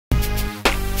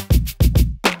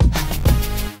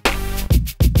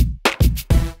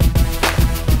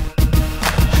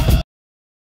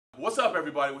up,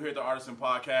 everybody? We're here at the Rtisan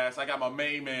Podcast. I got my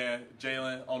main man,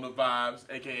 Jalen, on the vibes,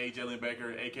 a.k.a. Jalen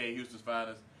Baker, a.k.a. Houston's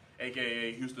finest,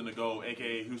 a.k.a. Houston to go,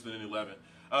 a.k.a. Houston in 11.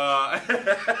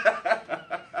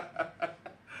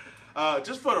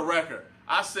 Just for the record,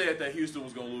 I said that Houston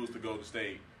was going to lose to Golden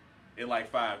State in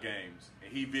like 5 games,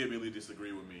 and he vehemently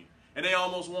disagreed with me. And they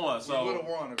almost won. So we would have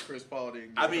won if Chris Paul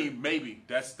didn't get I mean, maybe.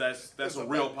 That's a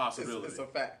real possibility. It's a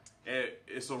fact.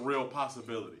 It's a real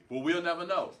possibility. But we'll never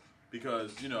know.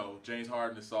 Because, you know, James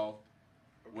Harden is soft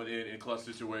in clutch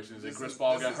situations, and Chris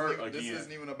Paul got hurt again. This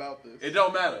isn't even about this. It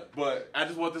don't matter, but I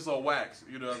just want this on wax.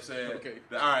 You know what I'm saying? Okay.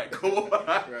 All right, cool.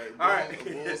 Right. All right.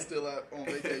 We'll still out on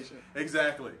vacation.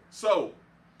 Exactly. So,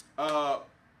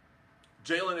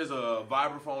 Jalen is a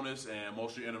vibraphonist and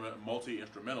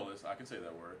multi-instrumentalist. I can say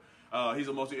that word. He's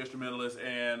a multi-instrumentalist,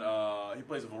 and he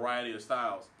plays a variety of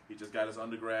styles. He just got his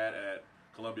undergrad at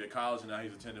Columbia College, and now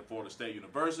he's attending Florida State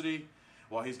University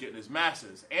while he's getting his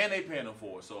master's, and they paying him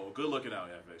for it. So good looking out,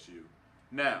 FSU.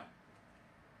 Now,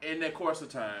 in that course of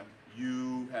time,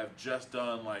 you have just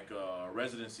done like a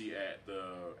residency at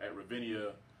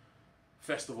Ravinia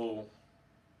Festival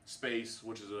space,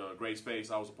 which is a great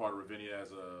space. I was a part of Ravinia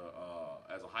as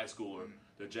a high schooler,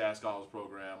 the jazz scholars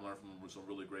program. Learned from some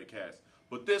really great cats.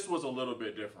 But this was a little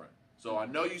bit different. So I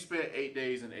know you spent 8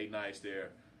 days and 8 nights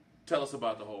there. Tell us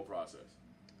about the whole process.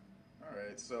 All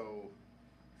right, so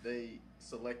they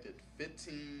selected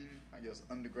 15, I guess,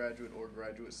 undergraduate or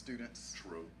graduate students.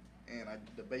 True. And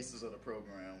the basis of the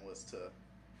program was to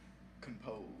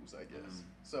compose, I guess.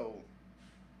 Mm-hmm. So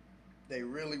they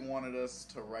really wanted us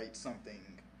to write something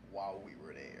while we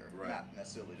were there, right. Not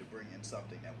necessarily to bring in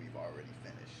something that we've already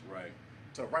finished. Right.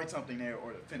 To write something there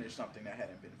or to finish something that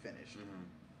hadn't been finished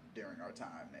during our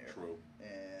time there. True.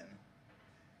 And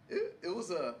it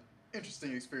was a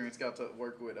interesting experience. Got to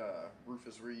work with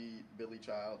Rufus Reed, Billy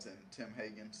Childs, and Tim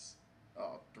Higgins,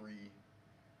 3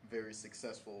 very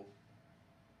successful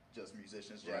just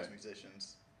musicians, jazz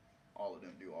musicians. All of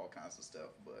them do all kinds of stuff,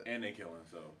 and they killing.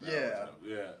 So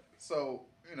yeah. So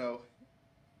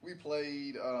we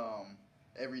played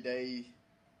every day,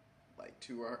 like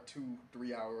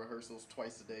 2-3 hour rehearsals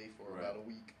twice a day for about a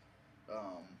week.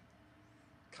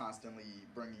 Constantly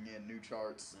bringing in new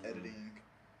charts, editing,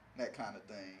 that kind of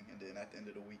thing. And then at the end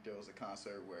of the week, there was a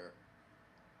concert where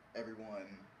everyone,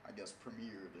 I guess,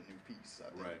 premiered a new piece. I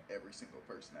think every single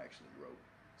person actually wrote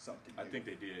something new. I think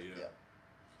they did, yeah.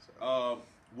 So.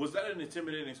 Was that an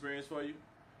intimidating experience for you?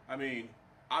 I mean,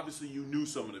 obviously you knew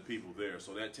some of the people there,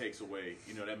 so that takes away,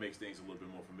 that makes things a little bit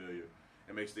more familiar.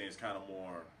 It makes things kind of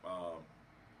more,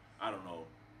 I don't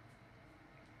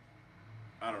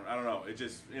know. It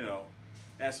just,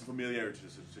 adds some familiarity to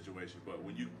the situation. But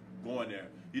when you go in there,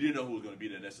 you didn't know who was going to be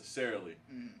there necessarily.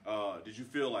 Did you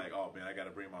feel like, oh man, I got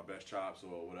to bring my best chops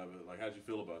or whatever? Like, how'd you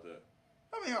feel about that?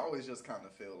 I mean, I always just kind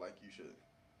of feel like you should,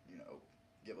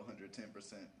 give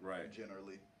 110%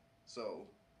 generally. So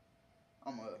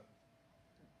I'm a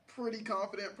pretty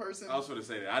confident person. I was going to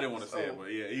say that. I didn't want to say it,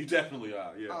 but yeah, you definitely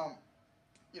are. Yeah.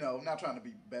 I'm not trying to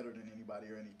be better than anybody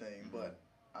or anything, but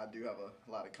I do have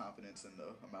a lot of confidence in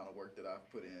the amount of work that I've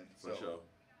put in. For sure.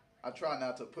 I try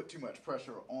not to put too much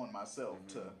pressure on myself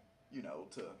to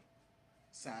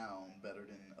sound better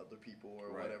than other people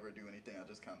or whatever, do anything. I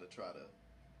just kind of try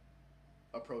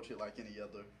to approach it like any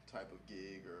other type of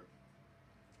gig or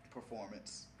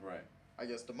performance. Right. I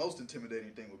guess the most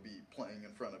intimidating thing would be playing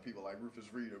in front of people like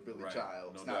Rufus Reed or Billy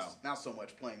Childs. No doubt. Not so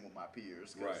much playing with my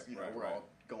peers because we're all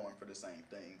going for the same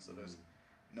thing. So there's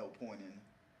no point in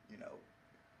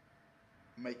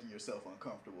making yourself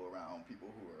uncomfortable around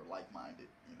people who are like-minded.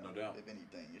 No doubt. If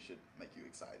anything, it should make you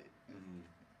excited.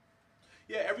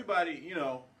 Yeah, everybody.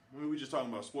 We were just talking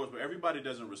about sports, but everybody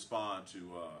doesn't respond to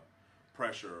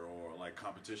pressure or like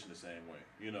competition the same way.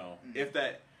 If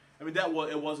that. I mean,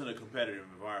 it wasn't a competitive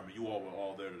environment. You all were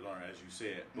all there to learn, as you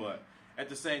said. But at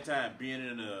the same time, being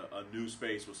in a new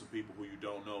space with some people who you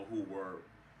don't know who were,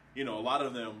 a lot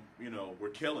of them, were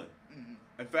killing.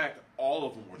 In fact, all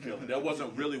of them were killing. There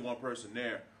wasn't really one person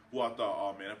there who I thought,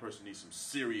 oh, man, that person needs some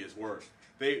serious work.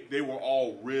 They were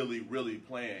all really, really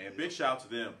playing. And big shout to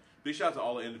them. Big shout to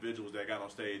all the individuals that got on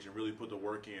stage and really put the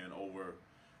work in over,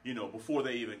 before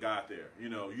they even got there. You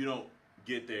don't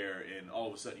get there and all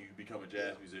of a sudden you become a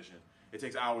jazz musician. It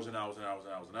takes hours and hours and hours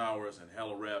and hours and hours and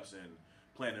hella reps and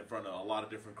playing in front of a lot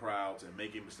of different crowds and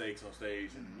making mistakes on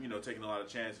stage and taking a lot of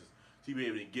chances to be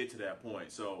able to get to that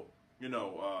point. So to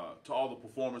all the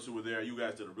performers who were there, you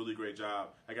guys did a really great job.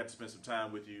 I got to spend some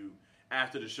time with you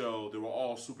after the show. They were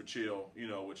all super chill,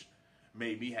 which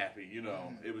made me happy.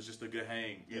 It was just a good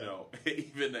hang.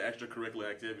 Even the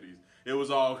extracurricular activities, it was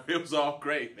all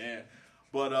great, man.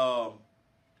 But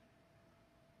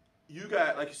you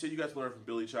got, like you said, you got to learn from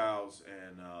Billy Childs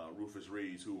and Rufus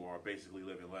Reeves, who are basically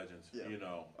living legends. Yeah. You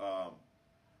know,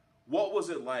 what was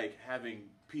it like having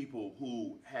people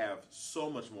who have so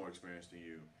much more experience than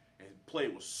you and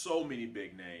played with so many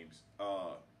big names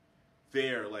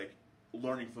there, like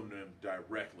learning from them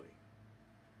directly?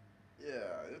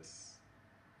 Yeah, it's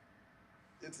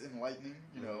enlightening.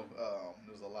 You know,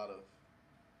 there's a lot of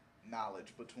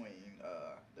knowledge between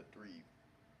the three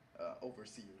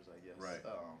overseers, I guess. Right.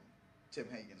 Tim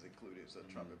Hagen's included as a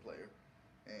trumpet player,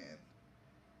 and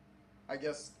I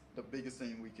guess the biggest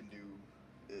thing we can do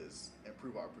is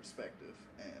improve our perspective.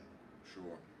 And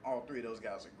Sure. all three of those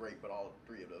guys are great, but all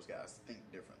three of those guys think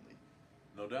differently.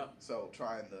 No doubt. So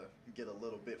trying to get a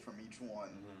little bit from each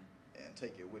one and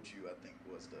take it with you, I think,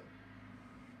 was the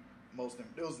most.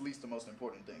 It was at least the most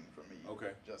important thing for me.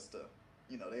 Okay. Just to,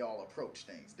 you know, they all approach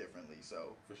things differently,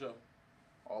 so For sure.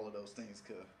 all of those things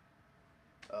could,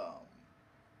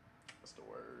 what's the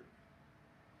word?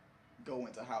 Go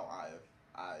into how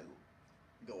I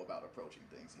go about approaching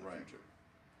things in the Right. future.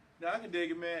 Now I can dig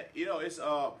it, man. You know, it's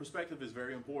perspective is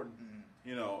very important.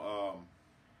 You know,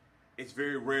 it's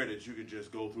very rare that you can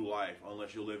just go through life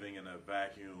unless you're living in a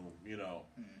vacuum. You know,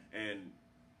 and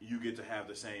you get to have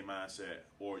the same mindset,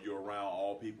 or you're around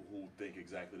all people who think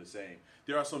exactly the same.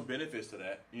 There are some benefits to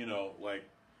that. You know, like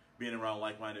being around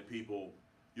like-minded people.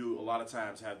 You a lot of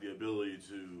times have the ability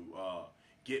to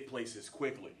get places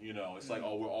quickly. You know, it's like,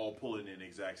 oh, we're all pulling in the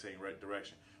exact same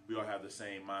direction. We all have the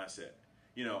same mindset.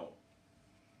 You know,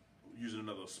 using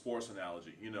another sports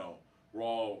analogy, you know, we're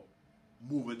all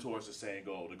moving towards the same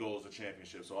goal. The goal is the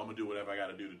championship, so I'm going to do whatever I got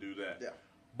to do that. Yeah.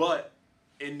 But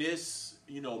in this,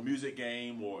 you know, music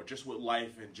game or just with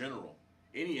life in general,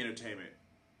 any entertainment,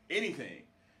 anything,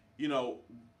 you know,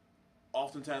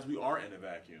 oftentimes we aren't in a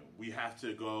vacuum. We have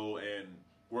to go and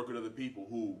work with other people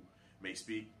who may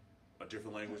speak a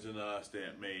different language than us,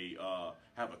 that may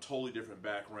have a totally different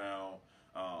background.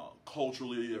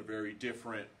 Culturally, they're very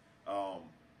different.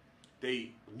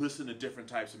 They listen to different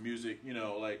types of music. You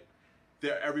know, like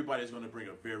everybody's going to bring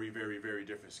a very, very, very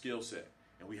different skill set,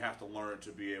 and we have to learn to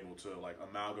be able to like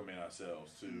amalgamate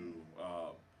ourselves to,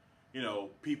 you know,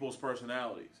 people's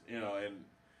personalities. You know, and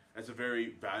that's a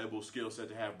very valuable skill set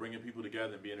to have, bringing people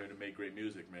together and being able to make great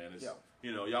music, man. It's,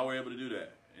 you know, y'all were able to do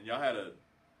that, and y'all had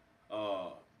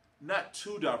a not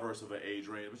too diverse of an age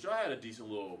range, but y'all had a decent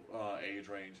little age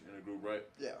range in the group, right?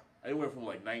 Yeah. It went from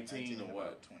like 19 to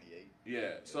what? 28.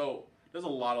 Yeah. So there's a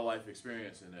lot of life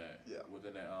experience in that. Yeah.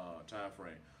 Within that time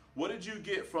frame. What did you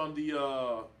get from the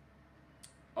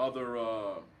other?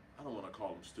 I don't want to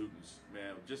call them students,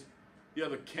 man. Just the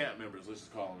other camp members. Let's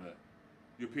just call them that.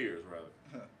 Your peers,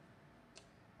 rather.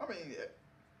 I mean,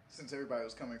 since everybody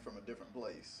was coming from a different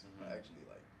place, actually,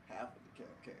 like half of the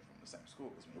camp came from the same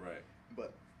school as me. Right.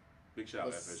 But big shout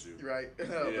out FSU. Right.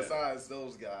 Yeah. Besides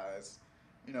those guys,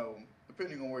 you know,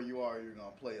 depending on where you are, you're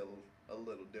gonna play a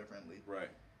little differently. Right.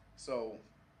 So,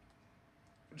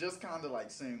 just kind of like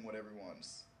seeing what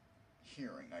everyone's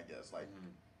hearing, I guess. Like,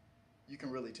 you can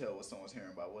really tell what someone's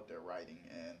hearing by what they're writing,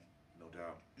 and no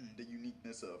doubt the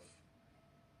uniqueness of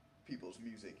people's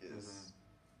music is.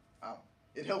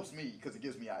 It helps me because it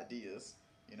gives me ideas.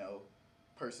 You know,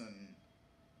 person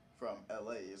from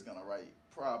LA is gonna write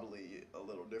probably a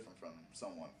little different from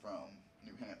someone from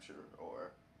New Hampshire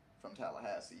or from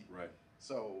Tallahassee. Right.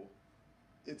 So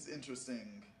it's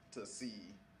interesting to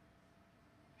see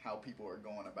how people are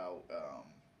going about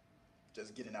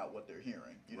just getting out what they're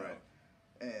hearing, you know.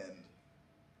 And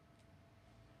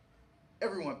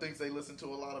everyone thinks they listen to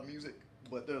a lot of music,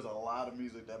 but there's a lot of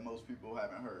music that most people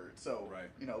haven't heard. So,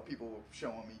 you know, people were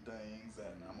showing me things,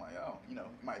 and I'm like, oh, you know,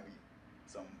 it might be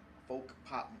some folk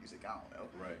pop music, I don't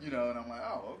know. Right. You know, and I'm like,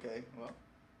 oh, okay, well,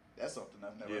 that's something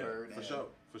I've never heard. For sure,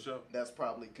 for sure. That's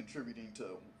probably contributing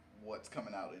to what's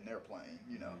coming out in their playing,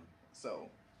 you know. So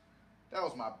that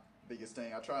was my biggest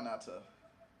thing. I try not to,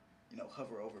 you know,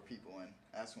 hover over people and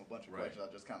ask them a bunch of questions.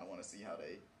 I just kind of want to see how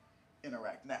they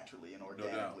interact naturally and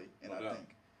organically. And I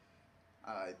think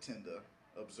I tend to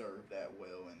observe that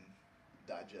well and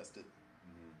digest it.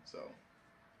 So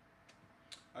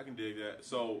I can dig that.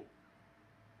 So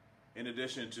in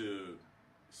addition to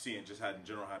seeing just how in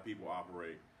general how people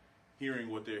operate, hearing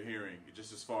what they're hearing,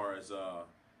 just as far as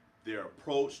their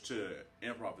approach to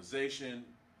improvisation,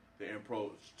 their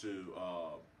approach to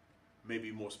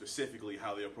maybe more specifically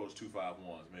how they approach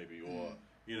 251s, maybe, or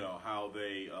you know how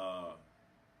they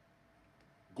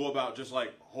go about just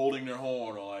like holding their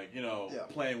horn or like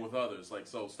playing with others, like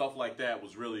so stuff like that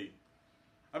was really.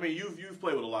 I mean, you've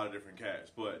played with a lot of different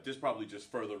cats, but this probably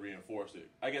just further reinforced it.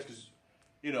 I guess because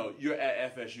you know you're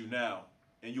at FSU now.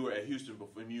 and you were at Houston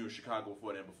before, and you were in Chicago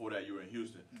before that, and before that you were in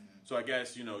Houston. So I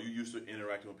guess, you used to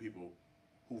interacting with people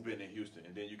who've been in Houston,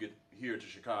 and then you get here to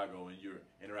Chicago, and you're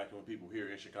interacting with people here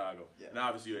in Chicago. Yeah. And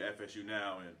obviously you're at FSU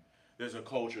now, and there's a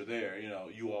culture there.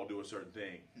 You all do a certain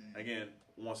thing.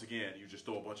 Once again, you just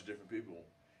throw a bunch of different people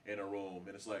in a room,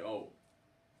 and it's like,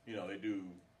 they do.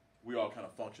 We all kind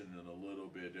of function in a little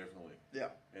bit differently. Yeah.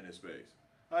 In this space.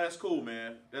 Oh, that's cool,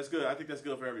 man. That's good. I think that's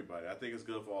good for everybody. I think it's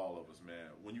good for all of us,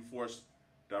 man. When you force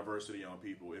diversity on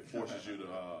people, it forces you to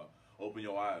open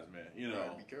your eyes, man. Yeah,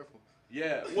 be careful.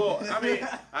 Yeah, well, I mean,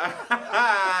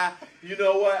 you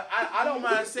know what? I don't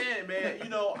mind saying it, man.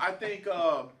 I think.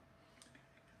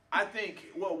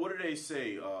 Well, what do they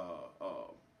say?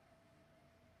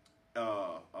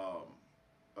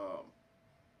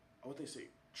 What they say?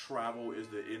 Travel is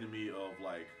the enemy of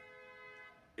like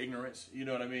ignorance. You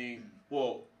know what I mean?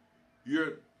 Well,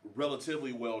 you're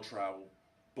relatively well traveled,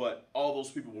 but all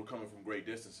those people were coming from great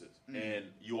distances, and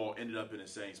you all ended up in the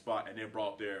same spot, and they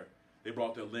brought their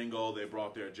lingo, they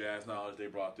brought their jazz knowledge, they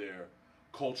brought their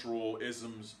cultural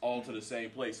isms all to the same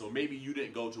place. So maybe you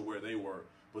didn't go to where they were,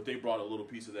 but they brought a little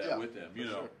piece of that with them,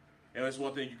 Sure. And that's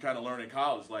one thing you kind of learn in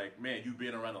college. Like, man, you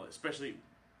being around, especially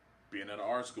being at an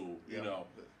art school,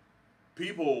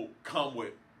 people come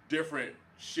with different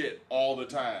shit all the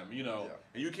time, and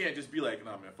you can't just be like,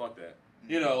 nah, man, fuck that.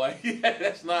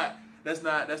 That's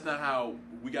not how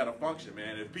we gotta function,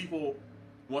 man. If people,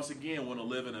 once again, want to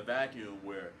live in a vacuum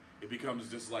where it becomes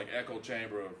just like echo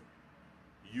chamber of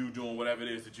you doing whatever it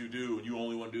is that you do, and you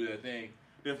only want to do that thing,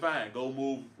 then fine, go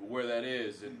move where that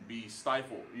is and be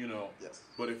stifled, Yes.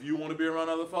 But if you want to be around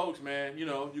other folks, man, you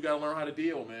got to learn how to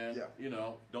deal, man.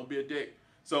 Yeah. Don't be a dick.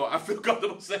 So I feel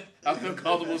comfortable saying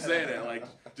that. Like,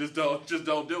 just don't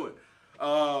do it.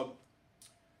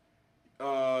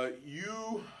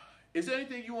 Is there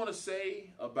anything you want to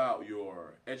say about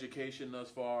your education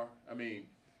thus far? I mean,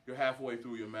 you're halfway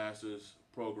through your master's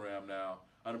program now,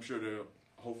 and I'm sure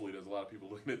hopefully there's a lot of people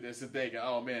looking at this and thinking,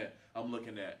 oh man, I'm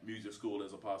looking at music school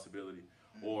as a possibility,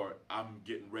 or I'm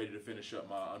getting ready to finish up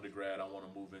my undergrad. I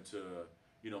want to move into,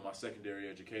 my secondary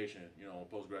education,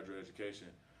 postgraduate education.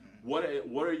 What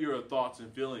are your thoughts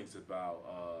and feelings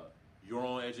about your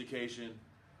own education,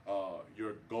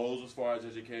 your goals as far as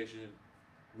education,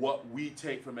 what we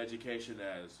take from education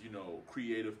as,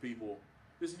 creative people?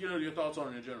 Just, your thoughts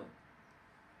on it in general.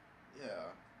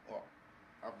 Yeah, well,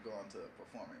 I've gone to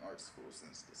performing arts school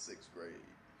since the 6th grade.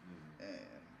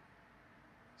 And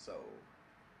so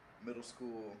middle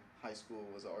school, high school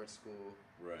was an art school.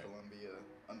 Right. Columbia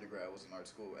undergrad was an art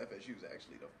school. FSU is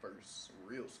actually the first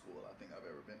real school I think I've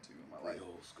ever been to in my life.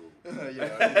 Real school.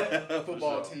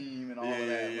 Football team and all of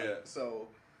that. Yeah. So,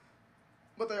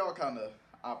 but they all kind of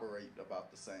operate about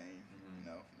the same.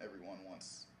 Everyone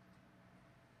wants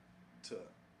to.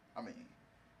 I mean,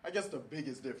 I guess the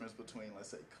biggest difference between, let's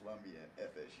say, Columbia and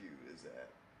FSU is that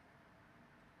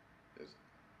there's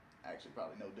actually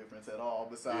probably no difference at all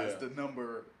besides the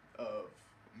number of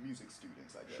music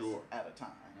students, I guess, at a time.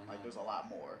 Like, there's a lot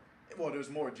more. Well, there's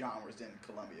more genres than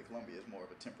Columbia. Columbia is more of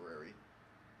a temporary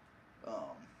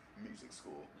music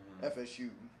school. FSU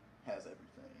has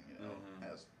everything,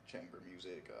 has chamber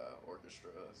music,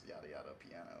 orchestras, yada yada,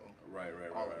 piano,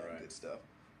 all that good stuff.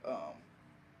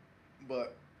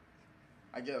 But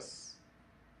I guess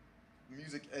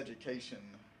music education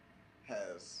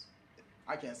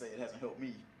I can't say it hasn't helped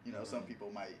me. Some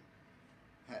people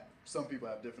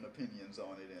have different opinions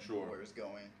on it and where it's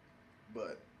going.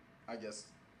 But I guess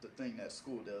the thing that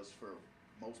school does for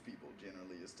most people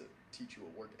generally is to teach you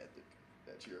a work ethic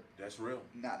that's real.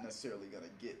 Not necessarily going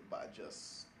to get by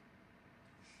just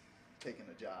taking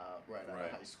a job right out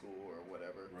of high school or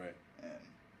whatever. Right. And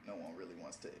no one really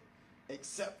wants to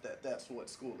accept that that's what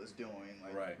school is doing.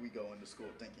 Like, we go into school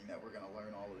thinking that we're going to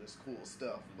learn all of this cool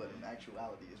stuff, but in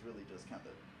actuality it's really just kind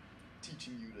of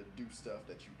teaching you to do stuff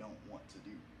that you don't want to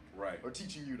do. Right. Or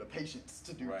teaching you the patience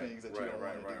to do things that you don't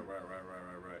want to do.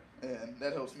 Right. And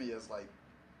that helps me as like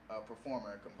a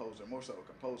performer and composer, more so a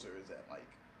composer, is that like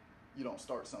you don't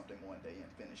start something one day and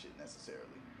finish it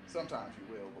necessarily. Sometimes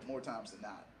you will, but more times than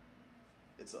not,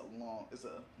 it's a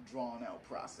drawn out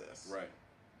process. Right.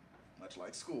 Much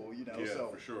like school, Yeah, so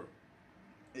for sure.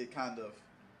 It kind of,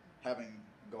 having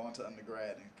gone to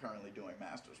undergrad and currently doing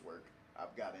master's work,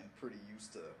 I've gotten pretty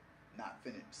used to not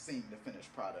seeing the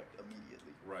finished product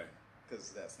immediately. Right.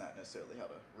 Because that's not necessarily how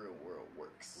the real world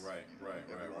works. Right.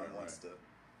 Everyone wants to.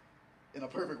 In a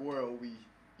perfect world, we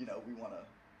want to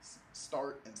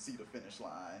start and see the finish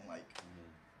line, like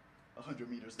 100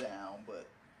 meters down, but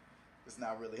it's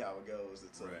not really how it goes.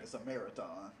 It's a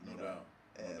marathon. No doubt.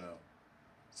 And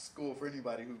school, for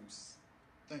anybody who's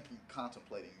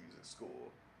contemplating music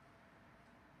school,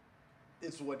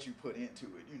 it's what you put into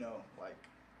it. You know, like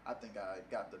I think I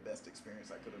got the best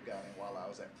experience I could have gotten while I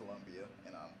was at Columbia,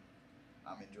 and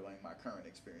I'm enjoying my current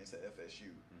experience at FSU.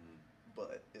 Mm-hmm.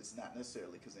 But it's not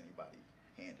necessarily because anybody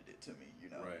handed it to me, you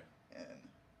know. Right. And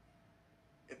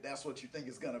if that's what you think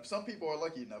is gonna, some people are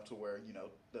lucky enough to where, you know,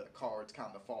 the cards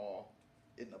kind of fall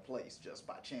into place just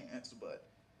by chance. But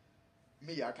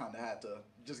me, I kind of had to,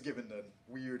 just given the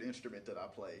weird instrument that I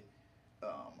play,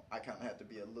 I kind of had to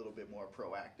be a little bit more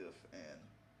proactive and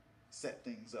set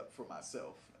things up for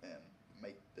myself and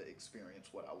make the experience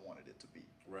what I wanted it to be.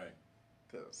 Right.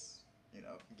 Because, you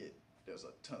know, there's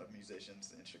a ton of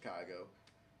musicians in Chicago,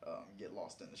 get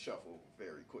lost in the shuffle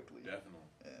very quickly. Definitely.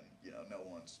 And, you know, no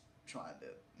one's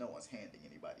handing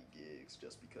anybody gigs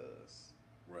just because.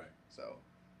 Right. So,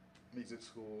 music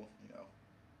school, you know,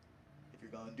 if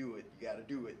you're going to do it, you got to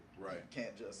do it. Right. You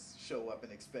can't just show up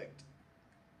and expect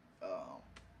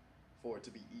for it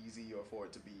to be easy or for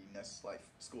it to be like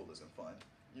school isn't fun.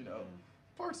 You know,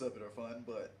 parts of it are fun,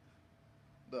 but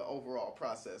the overall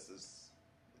process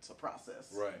it's a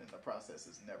process. Right. And the process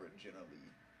is never generally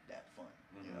that fun,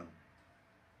 you know.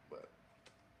 But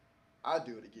I'd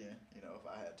do it again, you know, if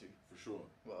I had to. For sure.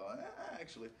 Well,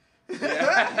 actually,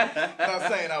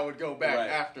 not saying I would go back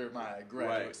after my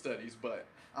graduate studies, but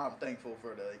I'm thankful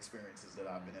for the experiences that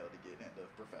I've been able to get and the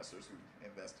professors who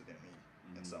invested in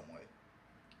me in some way.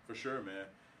 For sure, man.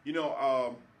 You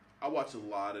know, I watch a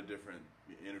lot of different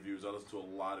interviews. I listen to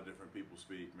a lot of different people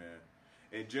speak, man.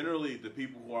 And generally, the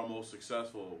people who are most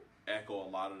successful echo a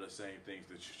lot of the same things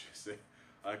that you just said.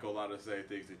 Echo a lot of the same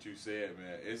things that you said,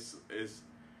 man. It's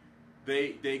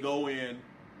they go in,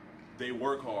 they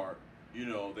work hard, you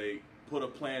know, they put a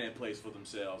plan in place for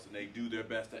themselves, and they do their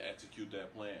best to execute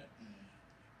that plan.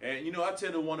 And, you know, I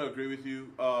tend to want to agree with you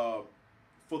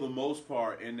for the most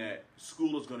part in that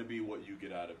school is going to be what you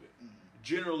get out of it.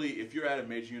 Generally, if you're at a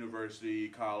major university,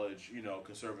 college, you know,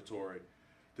 conservatory,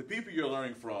 the people you're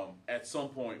learning from at some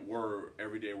point were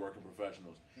everyday working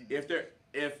professionals.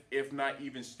 If not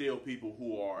even still people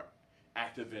who are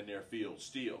active in their field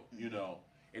still, you know,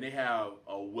 and they have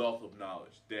a wealth of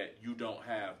knowledge that you don't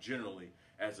have generally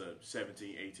as a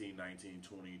 17, 18, 19,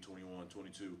 20, 21,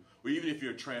 22, or even if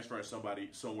you're transferring somebody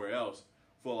somewhere else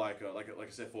for like I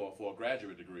said, for a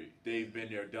graduate degree. They've been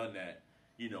there, done that,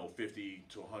 you know, 50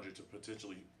 to 100 to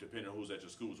potentially, depending on who's at your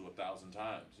school, to 1,000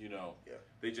 times, you know. Yeah.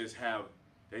 They just have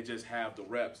the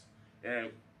reps.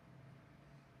 And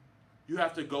you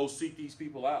have to go seek these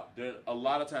people out. There, a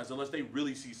lot of times, unless they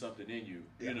really see something in you,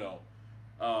 you know,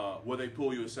 where they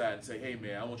pull you aside and say, hey,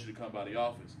 man, I want you to come by the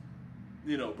office.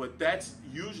 You know, but that's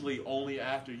usually only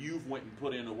after you've went and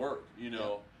put in the work, you know.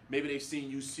 Yeah. Maybe they've seen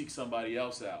you seek somebody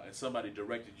else out and somebody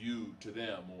directed you to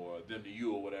them or them to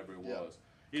you or whatever it was.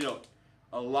 You know,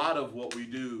 a lot of what we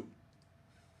do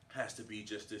has to be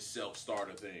just this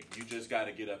self-starter thing. You just got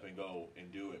to get up and go and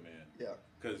do it, man. Yeah.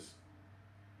 Because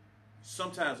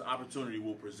sometimes opportunity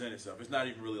will present itself. It's not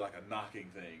even really like a knocking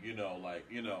thing, you know, like,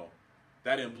 you know,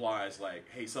 that implies like,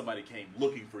 hey, somebody came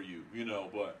looking for you, you know,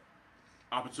 but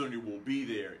opportunity will be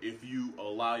there if you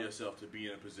allow yourself to be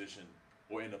in a position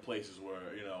or in the places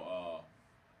where, you know,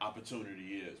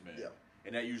 opportunity is, man. Yeah.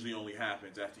 And that usually only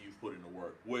happens after you've put in the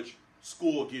work, which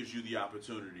school gives you the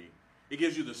opportunity. It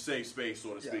gives you the safe space,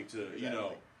 so to speak, to, you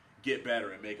know, get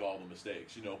better and make all the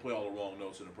mistakes, you know, put all the wrong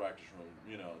notes in the practice room,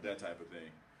 you know, that type of thing.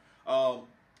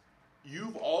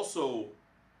 You've also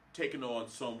taken on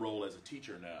some role as a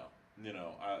teacher now, you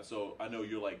know, so I know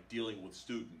you're like dealing with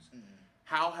students.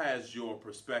 How has your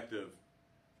perspective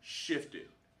shifted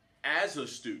as a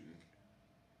student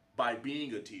by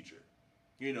being a teacher?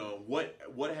 You know, what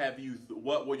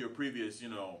were your previous, you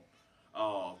know,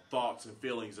 thoughts and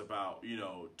feelings about, you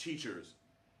know, teachers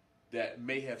that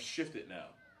may have shifted now?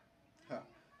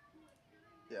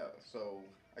 Yeah, so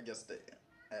I guess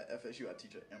at FSU I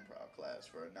teach an improv class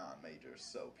for non-majors,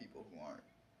 so people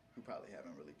who probably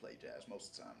haven't really played jazz.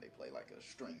 Most of the time they play like a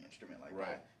string instrument, like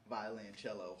violin,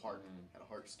 cello, harp. Had a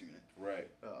harp student. Right.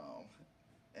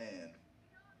 And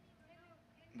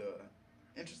the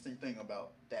interesting thing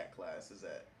about that class is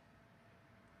that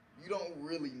you don't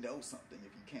really know something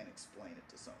if you can't explain it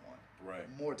to someone. Right.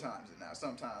 More times than not.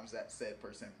 Sometimes that said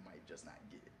person might just not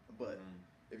get it. But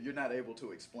if you're not able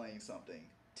to explain something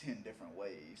 10 different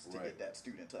ways to get that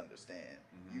student to understand,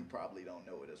 you probably don't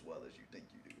know it as well as you think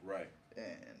you do. Right.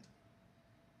 And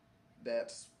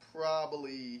that's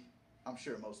probably, I'm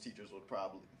sure most teachers would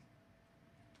probably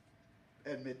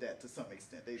admit that to some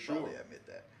extent. They probably admit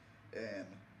that. And,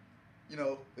 you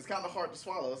know, it's kind of hard to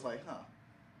swallow. It's like,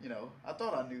 you know, I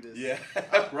thought I knew this. Yeah,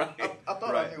 right. I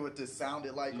thought I knew what this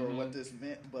sounded like or what this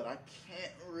meant, but I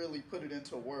can't really put it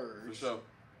into words. For sure.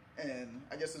 And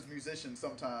I guess as musicians,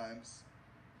 sometimes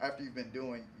after you've been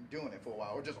doing it for a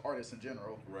while, or just artists in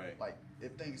general, right? Like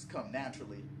if things come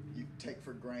naturally, you take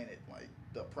for granted like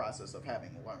the process of having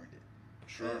learned it.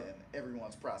 Sure. And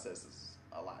everyone's process is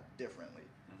a lot differently.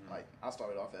 Like I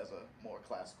started off as a more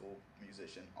classical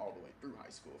musician all the way through high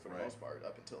school for the most part,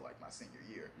 up until like my senior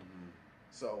year.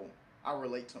 So I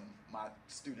relate to my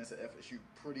students at FSU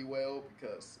pretty well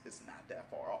because it's not that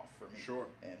far off for me. Sure.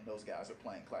 And those guys are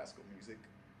playing classical music,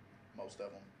 most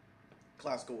of them,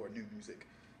 classical or new music,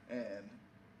 and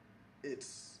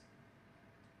it's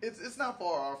not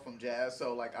far off from jazz.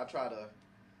 So like I try to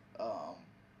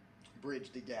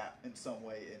bridge the gap in some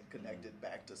way and connect it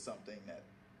back to something that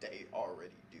they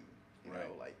already do. You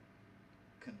know, like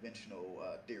conventional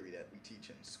theory that we teach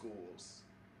in schools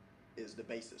is the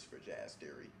basis for jazz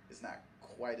theory. It's not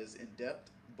quite as in-depth,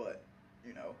 but,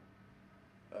 you know,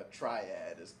 a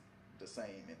triad is the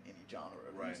same in any genre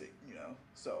of music, you know.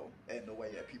 So, and the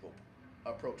way that people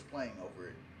approach playing over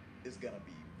it is going to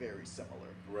be very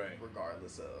similar,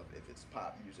 regardless of if it's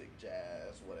pop music,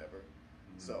 jazz, whatever.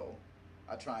 So,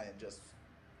 I try and just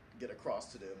get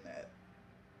across to them that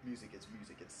music is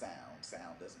music, it's sound.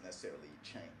 Sound doesn't necessarily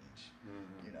change,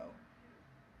 you know.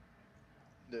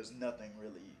 There's nothing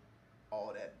really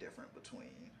all that different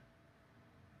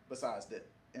besides the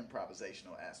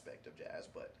improvisational aspect of jazz,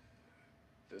 but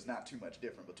there's not too much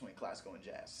different between classical and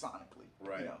jazz sonically.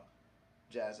 You know,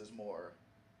 jazz is more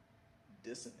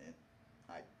dissonant,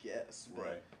 I guess,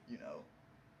 but you know,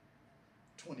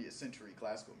 20th century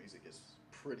classical music is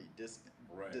pretty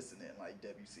dissonant. Like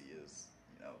Debussy is,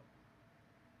 you know,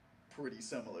 pretty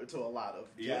similar to a lot of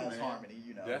jazz harmony,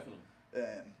 you know. Definitely.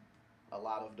 And a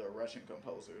lot of the Russian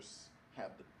composers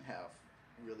have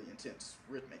really intense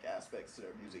rhythmic aspects to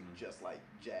their music, just like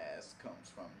jazz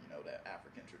comes from, you know, that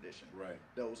African tradition.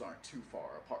 Those aren't too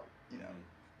far apart, you know.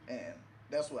 And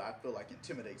that's what I feel like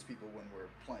intimidates people when we're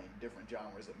playing different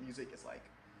genres of music. It's like,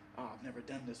 oh, I've never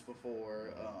done this before.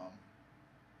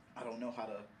 I don't know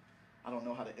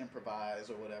how to improvise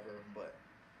or whatever. But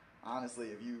honestly,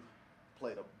 if you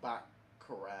played a Bach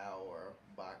chorale or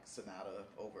Bach sonata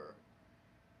over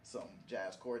some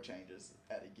jazz chord changes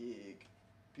at a gig,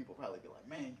 people probably be like,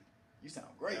 "Man, you sound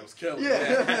great." That was killer.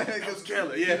 Yeah, that was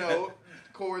killer. Yeah, you know,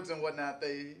 chords and whatnot,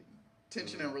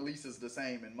 tension and release is the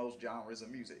same in most genres of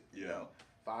music. You know,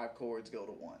 5 chords go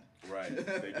to 1. Right,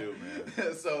 they do,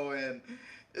 man. So, and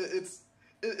it's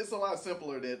a lot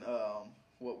simpler than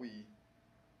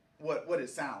what it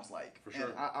sounds like. For sure.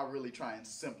 And I really try and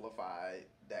simplify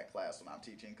that class when I'm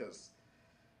teaching, because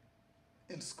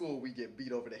in school we get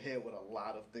beat over the head with a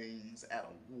lot of things at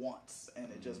once,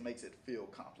 and it just makes it feel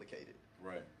complicated.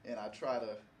 And I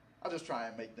just try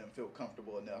and make them feel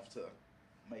comfortable enough to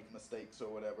make mistakes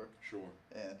or whatever.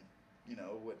 And, you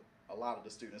know, with a lot of the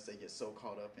students, they get so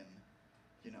caught up in,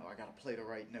 you know, I got to play the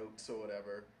right notes or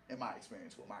whatever. In my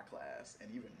experience with my class,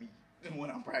 and even me when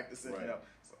I'm practicing, you know,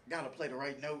 so got to play the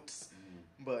right notes.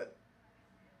 But,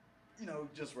 you know,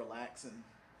 just relax and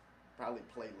probably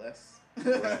play less.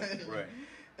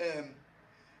 And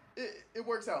it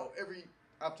works out.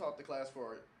 I've taught the class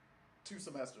for 2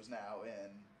 semesters now,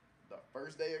 and the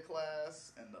first day of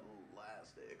class and the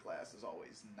last day of class is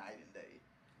always night and day.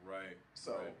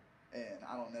 So, and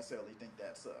I don't necessarily think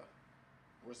that's a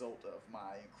result of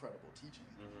my incredible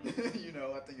teaching. You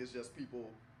know, I think it's just people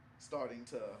starting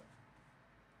to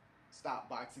stop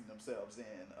boxing themselves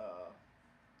in,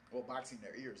 or boxing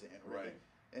their ears in, really,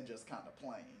 and just kind of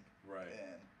playing.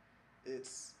 And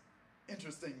it's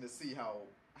interesting to see how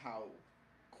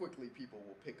quickly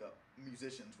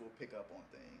musicians will pick up on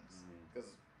things, because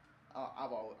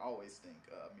I've always think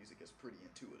music is pretty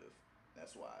intuitive.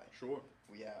 That's why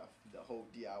we have the whole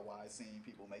DIY scene,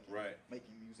 people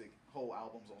making music, whole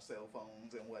albums on cell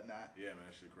phones and whatnot. Yeah, man,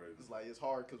 that shit crazy. It's like it's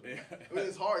hard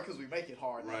because we make it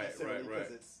hard, not necessarily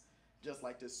because it's just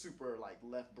like this super like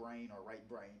left brain or right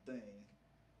brain thing.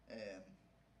 And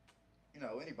you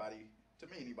know, anybody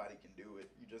can do it.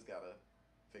 You just gotta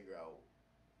figure out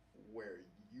where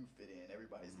you fit in.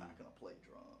 Everybody's not gonna play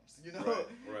drums, you know.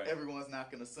 Everyone's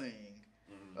not gonna sing.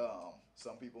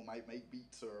 Some people might make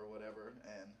beats or whatever,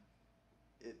 and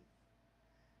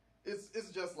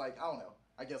it's just like, I don't know.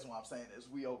 I guess what I'm saying is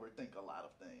we overthink a lot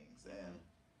of things, and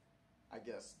I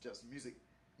guess just music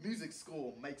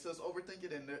school makes us overthink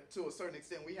it, and to a certain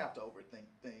extent we have to overthink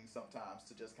things sometimes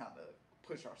to just kind of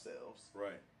push ourselves.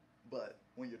 But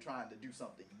when you're trying to do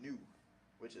something new,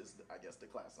 which is, I guess, the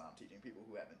class I'm teaching people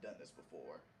who haven't done this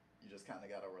before, you just kind of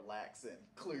got to relax and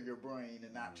clear your brain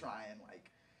and not try and like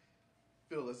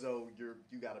feel as though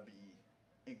you got to be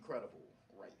incredible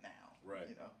right now.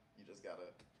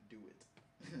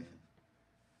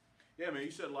 Yeah, man,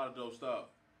 you said a lot of dope stuff.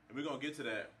 And we're going to get to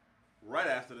that right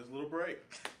after this little break.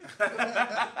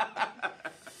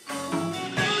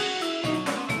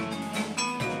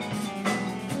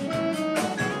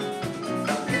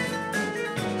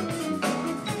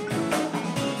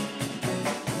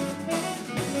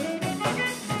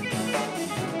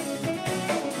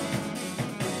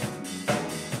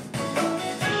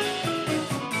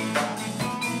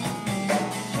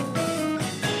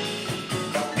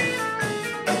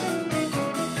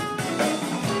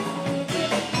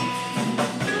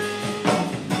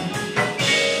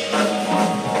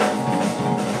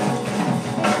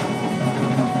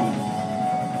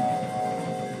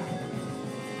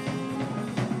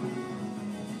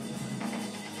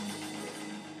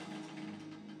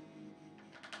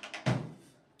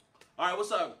 All right,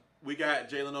 what's up? We got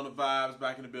Jalen on the vibes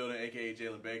back in the building, a.k.a.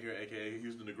 Jalen Baker, a.k.a.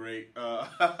 Houston the Great,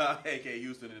 a.k.a.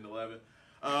 Houston in 11.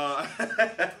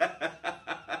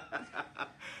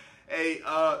 Hey,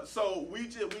 so we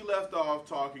left off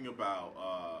talking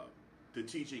about the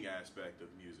teaching aspect of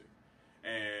music.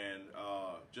 And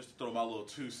just to throw my little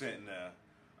 2 cents in there,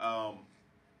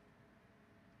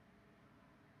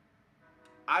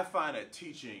 I find that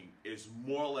teaching is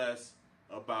more or less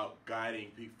about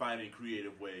finding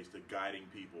creative ways to guiding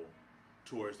people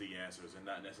towards the answers and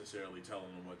not necessarily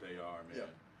telling them what they are, man.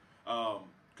 Yeah.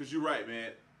 'Cause you're right,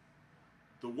 man.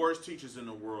 The worst teachers in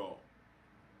the world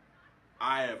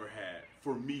I ever had,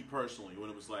 for me personally, when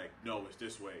it was like, no, it's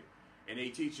this way, and they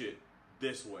teach it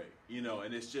this way,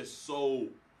 and it's just so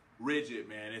rigid,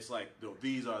 man. It's like,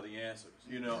 these are the answers,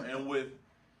 and with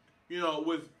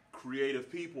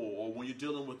creative people, or when you're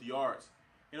dealing with the arts,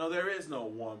 there is no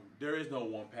one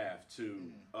path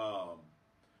to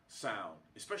sound,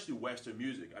 especially Western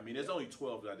music. I mean, there's only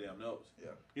 12 goddamn notes.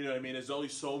 Yeah. You know what I mean? There's only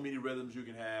so many rhythms you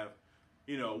can have,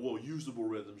 usable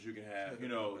rhythms you can have.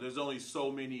 There's only so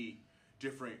many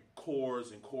different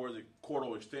chords and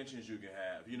chordal extensions you can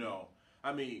have.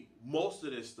 I mean, most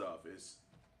of this stuff is,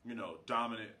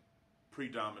 dominant,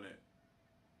 predominant,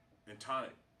 and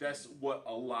tonic. That's what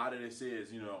a lot of this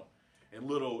is, and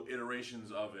little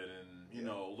iterations of it, and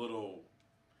little,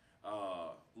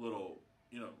 I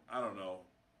don't know.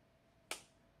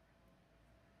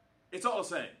 It's all the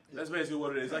same. That's basically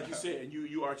what it is. Like you said, and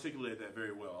you articulated that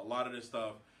very well. A lot of this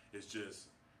stuff is just,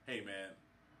 hey man,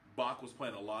 Bach was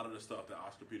playing a lot of the stuff that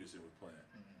Oscar Peterson was playing.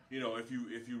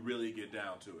 Mm-hmm. If you really get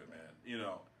down to it, man,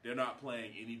 they're not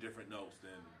playing any different notes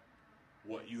than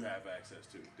what you have access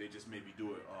to. They just maybe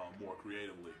do it more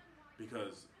creatively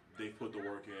because they put the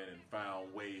work in and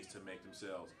found ways to make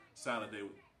themselves sound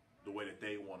the way that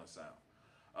they want to sound.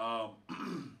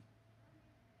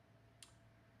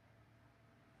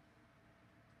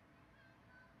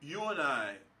 You and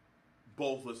I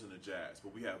both listen to jazz,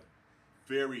 but we have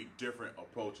very different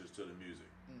approaches to the music.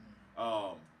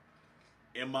 Mm-hmm.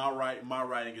 And my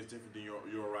writing is different than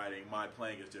your writing. My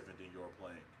playing is different than your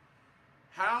playing.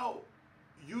 How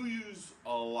you use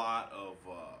a lot of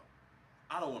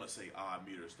I don't want to say odd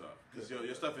meter stuff because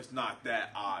your stuff is not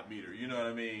that odd meter. You know what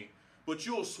I mean? But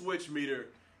you'll switch meter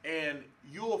and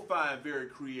you'll find very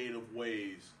creative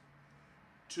ways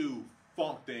to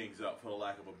funk things up, for the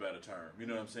lack of a better term. You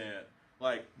know what I'm saying?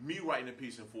 Like me writing a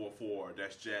piece in 4/4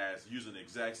 that's jazz using the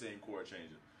exact same chord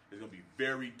changes is going to be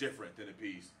very different than a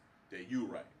piece that you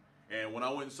write. And when I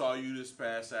went and saw you this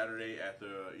past Saturday at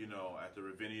the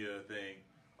Ravinia thing,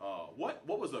 what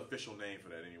was the official name for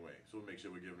that anyway? So we'll make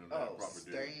sure we're giving them that proper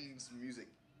due. Staines Music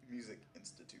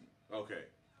Institute. Okay,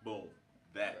 boom,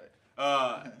 that.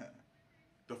 Right.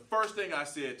 The first thing I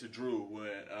said to Drew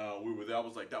when we were there, I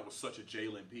was like, that was such a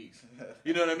Jalen piece.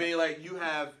 You know what I mean? Like you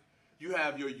have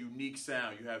your unique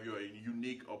sound, you have your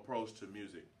unique approach to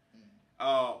music.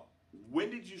 When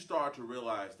did you start to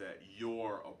realize that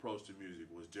your approach to music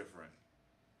was different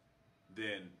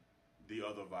than the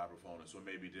other vibraphonists or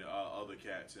maybe the other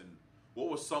cats? And what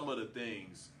were some of the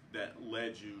things that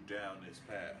led you down this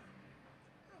path?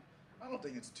 I don't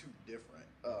think it's too different.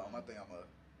 I think I'm a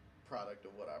product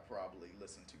of what I probably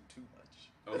listen to too much.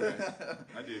 Okay,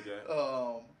 I did that.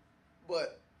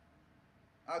 But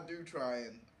I do try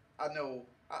and I know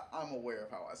I'm aware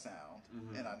of how I sound,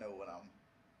 mm-hmm. and I know what I'm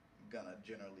gonna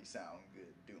generally sound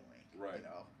good doing. Right.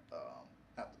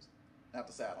 Not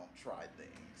to say I don't try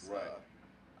things. Right.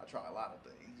 I try a lot of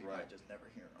things. You might just never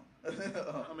hear them.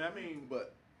 I mean,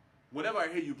 but whenever I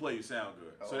hear you play, you sound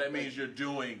good. So that means you're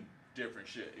doing different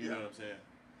shit. You know what I'm saying?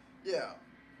 Yeah,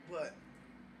 but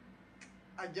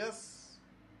I guess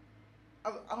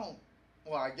I don't.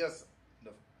 Well, I guess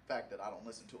the fact that I don't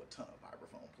listen to a ton of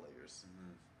vibraphone players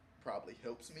probably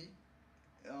helps me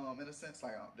in a sense.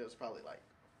 Like there's probably like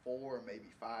 4,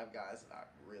 maybe 5 guys that I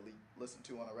really listen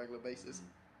to on a regular basis.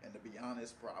 Mm-hmm. And to be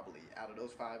honest, probably out of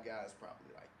those 5 guys,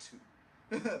 probably like 2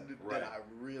 right. that I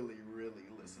really, really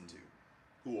listen to.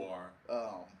 Who are?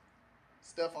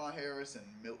 Stephon Harris and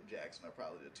Milt Jackson are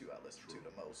probably the 2 I listen True. to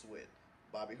the most, with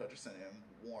Bobby Hutcherson and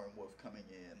Warren Wolf coming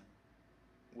in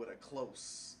with a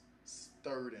close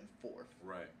 3rd and 4th.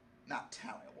 Right. Not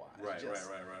talent-wise. Right.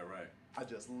 I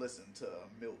just listen to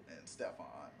Milt and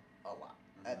Stephon a lot,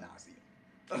 ad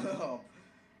nauseum.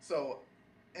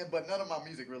 But none of my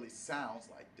music really sounds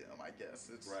like them, I guess.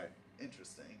 It's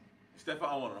interesting.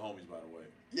 Stephon, one of the homies, by the way.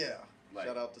 Yeah. Like,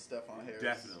 shout out to Stephon Harris.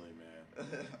 Definitely,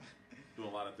 man. Doing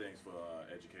a lot of things for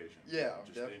education. Yeah.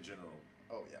 Just in general.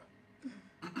 Oh, yeah.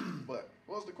 But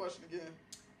what was the question again?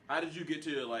 How did you get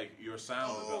to, like, your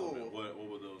sound development? What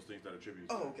were those things that attribute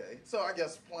to? Oh, okay. So I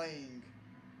guess playing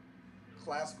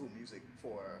classical music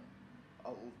for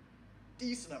a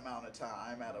decent amount of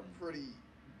time at a pretty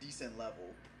decent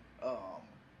level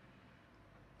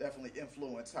definitely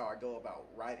influenced how I go about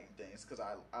writing things, because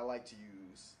I like to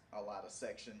use a lot of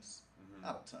sections.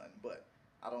 Not a ton, but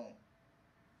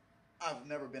I've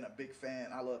never been a big fan.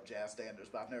 I love jazz standards,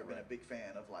 but I've never been a big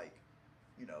fan of, like,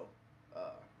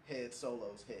 head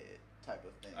solos, head type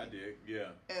of thing. I dig, yeah.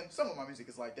 And some of my music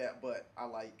is like that, but I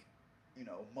like,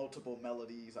 multiple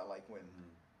melodies. I like when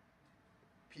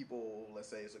people, let's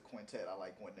say it's a quintet, I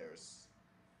like when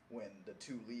the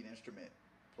 2 lead instrument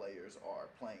players are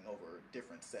playing over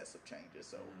different sets of changes.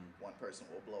 So one person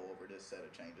will blow over this set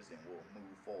of changes and we'll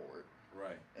move forward.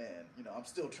 Right. And, I'm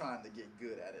still trying to get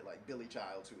good at it. Like Billy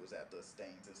Childs, who was at the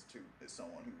Staines Institute, is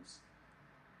someone who's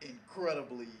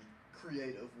incredibly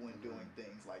creative when doing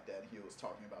things like that. He was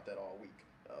talking about that all week,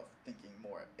 of thinking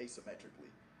more asymmetrically.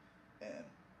 And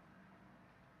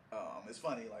it's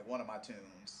funny, like one of my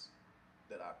tunes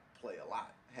that I play a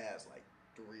lot has like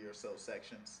 3 or so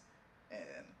sections,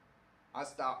 and I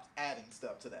stopped adding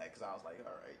stuff to that because I was like,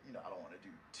 all right, I don't want to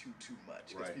do too much,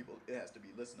 because it has to be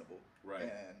listenable. Right.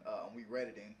 And we read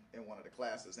it in one of the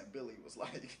classes, and Billy was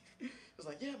like,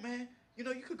 yeah, man, you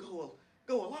could go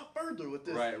a lot further with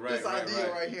this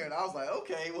idea right here. And I was like,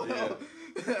 okay, well, and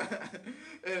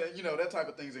that type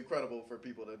of thing is incredible for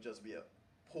people to just be able to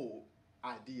pull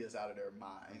ideas out of their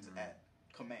minds at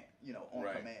command, on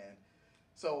command.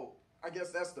 So I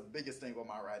guess that's the biggest thing with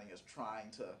my writing, is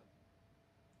trying to,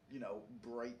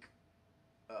 break,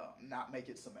 not make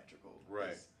it symmetrical. Right.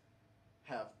 Just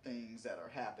have things that are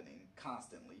happening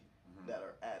constantly that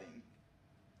are adding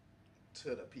to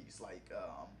the piece. Like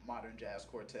Modern Jazz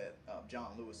Quartet,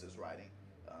 John Lewis is writing,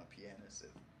 pianist,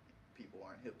 if people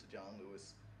aren't hip to John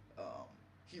Lewis.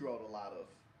 He wrote a lot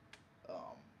of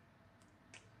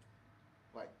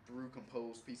like through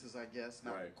composed pieces, I guess.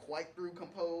 Not quite through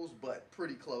composed, but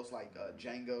pretty close. Like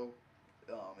Django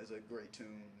is a great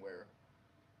tune where,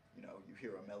 you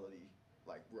hear a melody,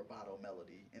 like rubato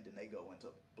melody, and then they go into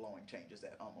blowing changes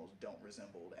that almost don't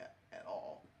resemble that at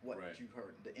all. What you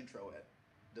heard, the intro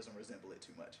doesn't resemble it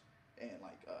too much. And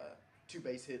like 2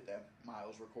 bass hit that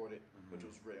Miles recorded, which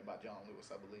was written by John Lewis,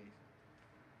 I believe.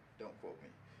 Don't quote me.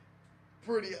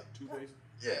 Pretty 2 bass?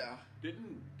 Yeah.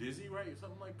 Didn't Dizzy write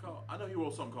something like called? I know he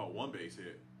wrote something called 1 bass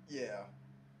hit. Yeah.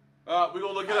 We're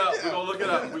gonna look it up. We're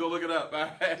gonna look it up.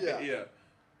 Yeah.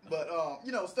 But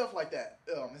stuff like that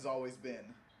has always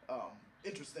been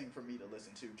interesting for me to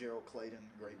listen to. Gerald Clayton,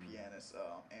 great pianist,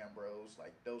 Ambrose,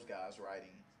 like those guys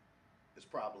writing is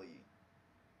probably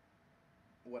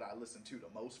what I listen to the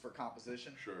most for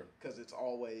composition. Sure. Because it's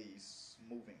always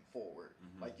moving forward.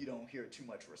 Like you don't hear too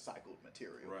much recycled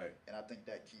material. Right. And I think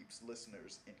that keeps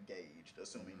listeners engaged,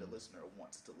 assuming the listener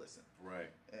wants to listen. Right.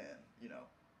 And,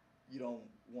 you don't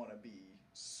want to be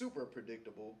super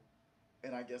predictable.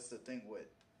 And I guess the thing with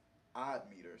odd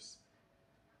meters,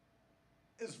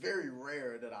 it's very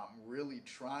rare that I'm really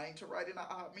trying to write in an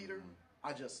odd meter.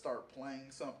 I just start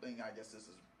playing something. I guess this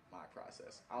is my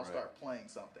process. I'll start playing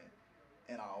something,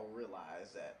 and I'll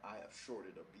realize that I have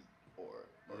shorted a beat or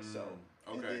so.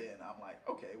 Okay. And then I'm like,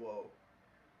 okay, well,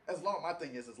 my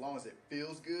thing is, as long as it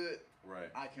feels good,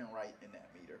 I can write in that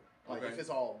meter. Like if it's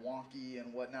all wonky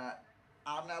and whatnot,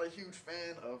 I'm not a huge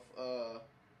fan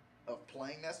of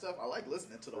playing that stuff. I like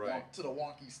listening to the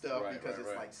wonky stuff because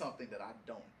it's like something that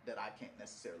I can't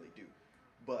necessarily do.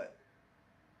 But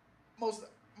most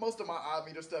of my odd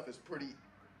meter stuff is pretty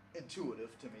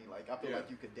intuitive to me. Like I feel like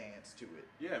you could dance to it.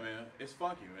 Yeah, man, it's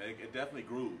funky, man. It definitely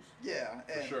grooves. Yeah,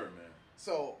 for sure, man.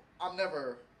 So I'm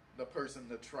never the person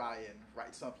to try and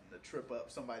write something to trip up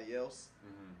somebody else.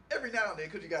 Mm-hmm. Every now and then,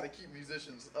 because you got to keep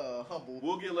musicians humble.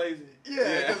 We'll get lazy.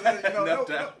 Yeah,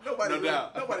 because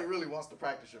nobody really wants to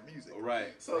practice your music. Right.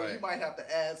 So right. you might have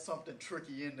to add something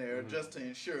tricky in there Mm-hmm. just to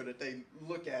ensure that they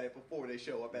look at it before they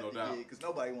show up at the gig, because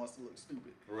nobody wants to look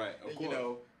stupid. Right. Of And,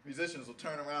 course. musicians will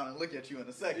turn around and look at you in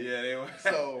a second. Yeah, they will.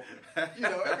 So,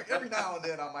 every now and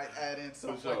then I might add in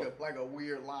some sure. like a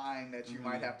weird line that you Mm-hmm.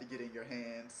 might have to get in your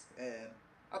hands, and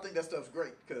I think that stuff's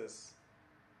great because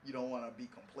you don't want to be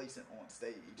complacent on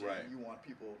stage, right. and you want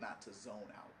people not to zone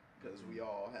out, because we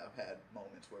all have had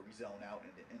moments where we zone out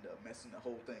and end up messing the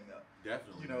whole thing up.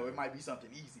 Definitely. It might be something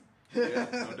easy. Yeah,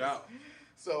 no doubt.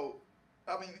 So,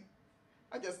 I mean,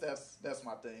 I guess that's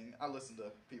my thing. I listen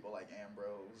to people like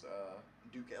Ambrose,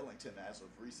 Duke Ellington as of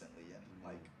recently, and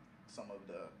like some of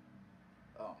the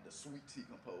suites he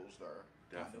composed are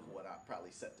kind of what I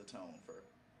probably set the tone for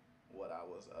what I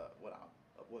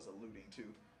was alluding to.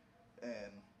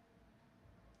 And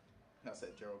I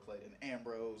said Gerald Clayton,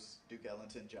 Ambrose, Duke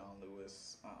Ellington, John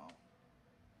Lewis.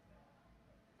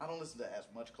 I don't listen to as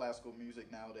much classical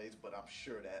music nowadays, but I'm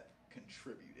sure that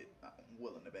contributed. I'm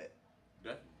willing to bet.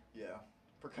 Definitely. Yeah,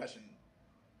 percussion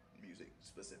music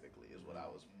specifically is what I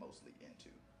was mostly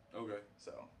into. Okay.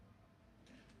 So.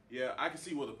 Yeah, I can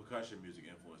see where the percussion music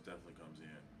influence definitely comes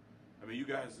in. I mean, you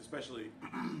guys, especially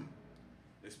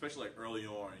like early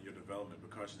on in your development,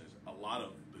 percussionists, a lot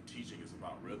of the teaching is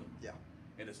about rhythm. Yeah.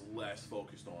 And it's less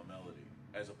focused on melody,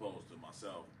 as opposed to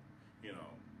myself,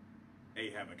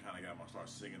 having kind of got my start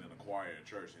singing in the choir at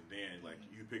church, and then like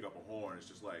you pick up a horn, it's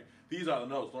just like, these are the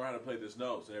notes, learn how to play this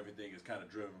notes, and everything is kind of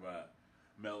driven by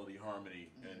melody, harmony,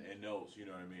 and notes, you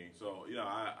know what I mean? So,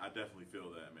 I definitely feel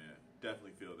that, man.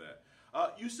 Definitely feel that.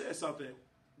 You said something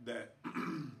that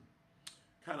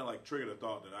kind of like triggered a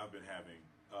thought that I've been having,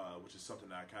 which is something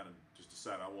that I kind of just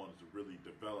decided I wanted to really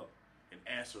develop an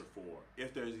answer for,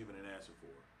 if there's even an answer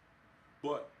for.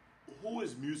 But who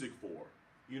is music for?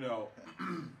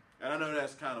 And I know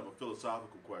that's kind of a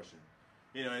philosophical question.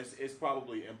 It's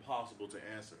probably impossible to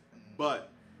answer. But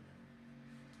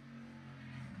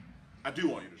I do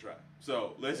want you to try.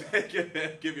 So let's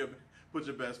put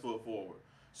your best foot forward.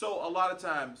 So a lot of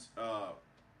times,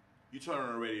 you turn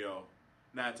on the radio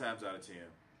 9 times out of 10,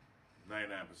 99%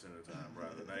 of the time,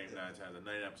 rather, 99% of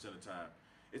the time,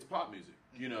 it's pop music.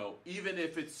 Even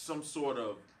if it's some sort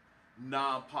of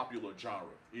non-popular genre,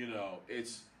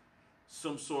 it's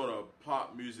some sort of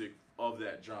pop music of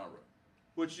that genre,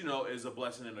 which, is a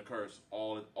blessing and a curse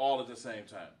all at the same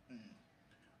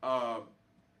time.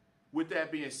 With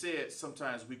that being said,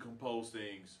 sometimes we compose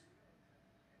things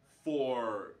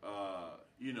for,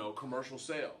 commercial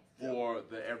sale, for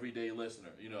the everyday listener,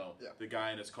 the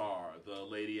guy in his car, the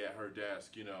lady at her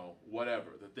desk,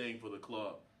 whatever, the thing for the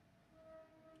club,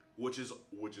 which is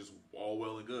all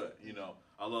well and good.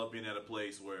 I love being at a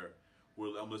place where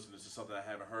I'm listening to something I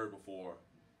haven't heard before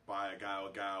by a guy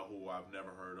or gal who I've never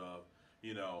heard of,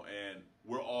 and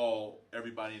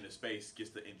everybody in the space gets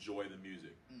to enjoy the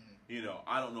music.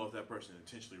 I don't know if that person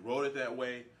intentionally wrote it that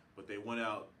way, but they went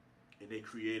out and they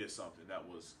created something that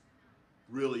was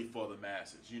really for the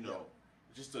masses,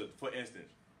 for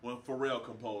instance, when Pharrell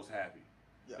composed Happy,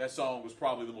 that song was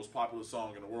probably the most popular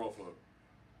song in the world for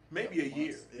maybe a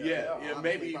year.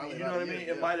 Maybe, you know what I mean?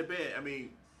 It might have been. I mean,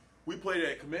 we played it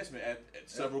at commencement at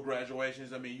several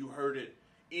graduations. I mean, you heard it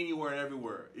anywhere and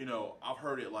everywhere. I've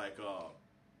heard it like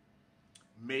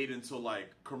made into like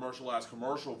commercialized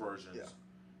commercial versions,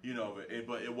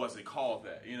 but it wasn't called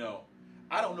that.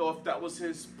 I don't know if that was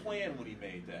his plan when he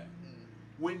made that.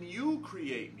 When you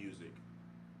create music,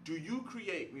 do you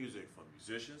create music for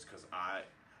musicians? Because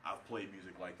I've played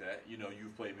music like that.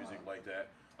 You've played music like that.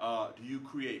 Do you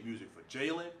create music for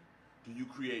Jalen? Do you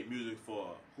create music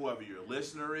for whoever your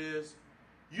listener is?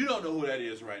 You don't know who that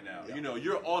is right now. Yeah.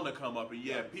 You're on the come up,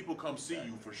 and people come see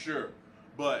you for sure.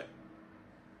 But,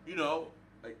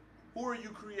 like, who are you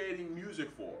creating music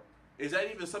for? Is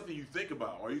that even something you think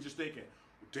about? Or are you just thinking,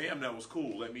 damn, that was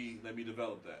cool, let me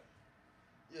develop that?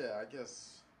 Yeah, I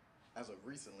guess as of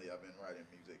recently I've been writing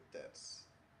music that's,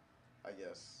 I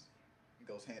guess,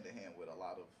 goes hand in hand with a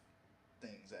lot of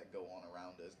things that go on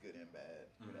around us, good and bad,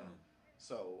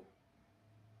 So,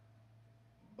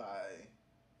 by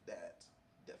that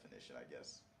definition, I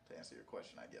guess, to answer your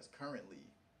question, I guess currently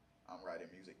I'm writing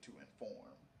music to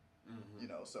inform,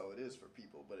 so it is for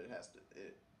people, but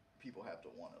people have to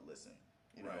want to listen,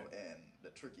 right. And the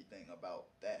tricky thing about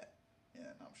that, and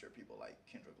I'm sure people like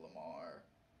Kendrick Lamar,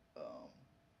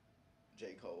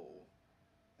 J. Cole,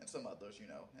 and some others, and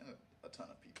a ton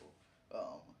of people,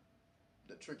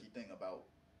 the tricky thing about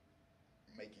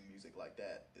making music like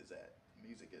that is that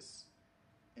music is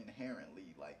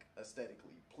inherently like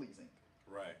aesthetically pleasing.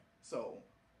 Right. So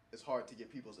it's hard to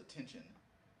get people's attention.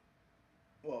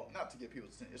 Well, not to get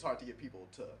people's attention. It's hard to get people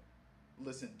to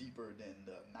listen deeper than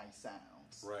the nice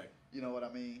sounds. Right. You know what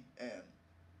I mean? And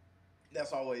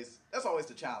that's always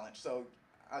the challenge. So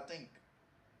I think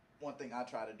one thing I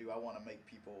try to do, I want to make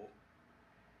people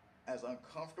as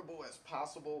uncomfortable as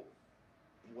possible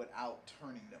without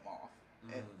turning them off,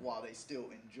 and while they still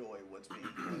enjoy what's being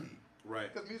played.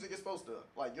 Right. Because music is supposed to,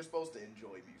 like, you're supposed to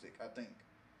enjoy music. I think,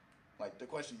 like, the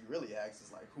question you really ask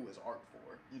is, like, who is art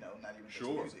for? You know, not even just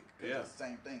music. Because it's the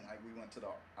same thing. Like, I went to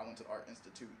the Art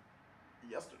Institute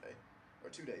yesterday, or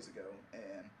 2 days ago,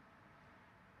 and,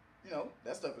 you know,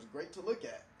 that stuff is great to look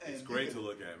at. And it's great to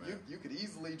look at, man. You could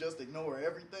easily just ignore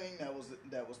everything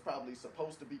that was probably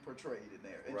supposed to be portrayed in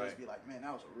there, and just be like, man,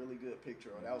 that was a really good picture,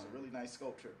 or that was a really nice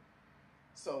sculpture.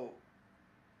 So,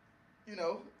 you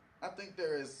know, I think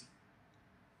there's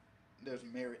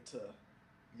merit to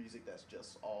music that's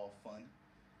just all fun.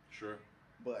 Sure.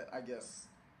 But I guess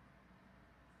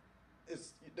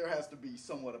there has to be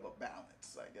somewhat of a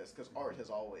balance, I guess, because art has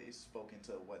always spoken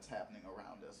to what's happening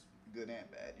around us, good and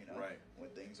bad, you know. Right. When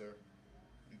things are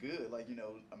good, like, you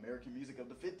know, American music of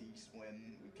the 50s,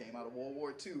 when we came out of World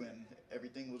War II and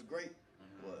everything was great,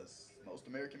 most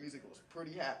American music was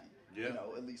pretty happy. Yeah. You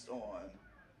know, at least on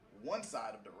one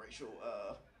side of the racial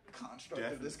construct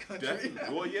of this country.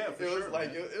 Definitely. Well, yeah, for it sure. Was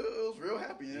like it was real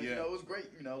happy, and you Yeah. know, it was great.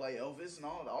 You know, like Elvis and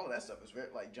all of that stuff is very,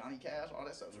 like Johnny Cash, all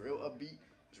that stuff is real upbeat.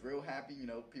 It's real happy. You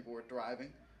know, people were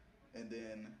thriving, and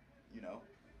then, you know,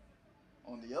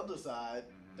 on the other side,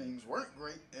 things weren't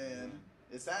great, and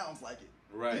it sounds like it.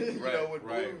 Right. You know, with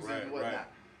blues right, and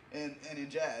whatnot, and in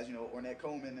jazz, you know, Ornette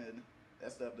Coleman and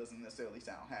that stuff doesn't necessarily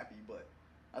sound happy, but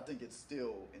I think it's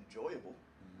still enjoyable.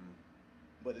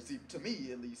 But it's, to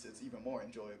me at least, it's even more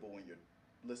enjoyable when you're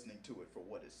listening to it for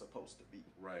what it's supposed to be.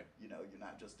 Right. You know, you're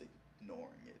not just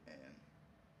ignoring it and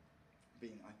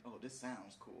being like, oh, this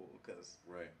sounds cool, because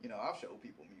you know, I've showed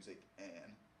people music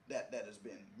and that has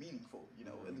been meaningful. You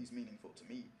know, at least meaningful to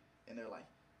me. And they're like,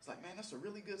 it's like, man, that's a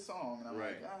really good song. And I'm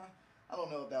like, I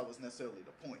don't know if that was necessarily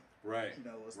the point. Right. You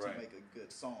know, was to make a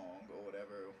good song or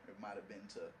whatever. It might have been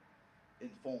to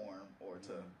inform or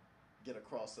to get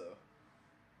across a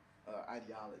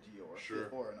ideology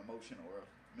or an emotion or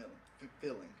a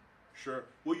feeling. Sure.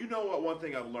 Well, you know what? One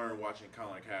thing I've learned watching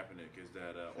Colin Kaepernick is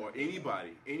that, or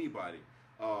anybody,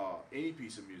 any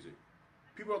piece of music,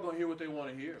 people are gonna hear what they want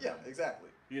to hear. Yeah, exactly.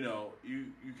 You know,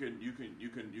 you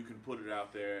can put it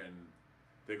out there, and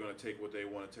they're gonna take what they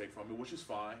want to take from it, which is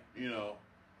fine. You know,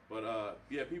 but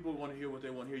yeah, people want to hear what they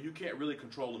want to hear. You can't really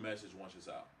control the message once it's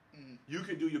out. You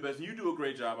can do your best, and you do a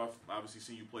great job. I've obviously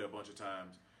seen you play a bunch of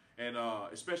times. And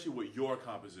especially with your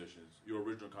compositions, your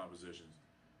original compositions,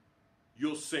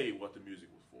 you'll say what the music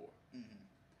was for.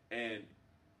 And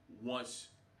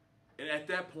at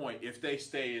that point, if they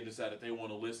stay and decide that they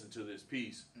want to listen to this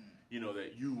piece, you know,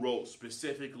 that you wrote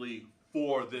specifically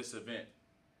for this event,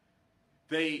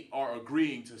 they are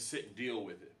agreeing to sit and deal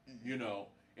with it, you know.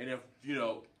 And if, you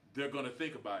know, they're going to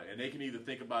think about it, and they can either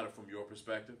think about it from your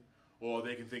perspective, or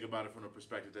they can think about it from the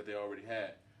perspective that they already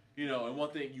had. You know, and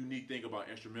one unique thing about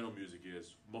instrumental music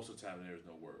is most of the time there's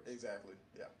no words. Exactly,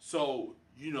 yeah. So,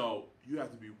 you know, you have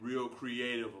to be real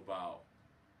creative about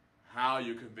how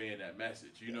you're conveying that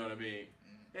message. You know what I mean?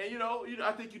 And, you know,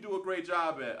 I think you do a great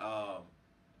job at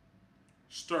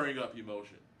stirring up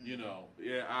emotion. You know,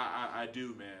 yeah, I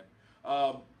do,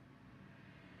 man.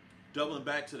 Doubling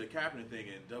back to the Kaepernick thing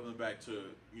and doubling back to,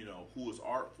 you know, who is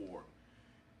art for.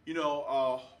 You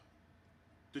know,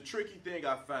 the tricky thing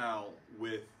I found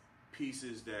with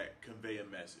pieces that convey a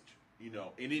message, you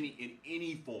know, in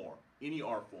any form, any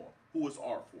art form, who is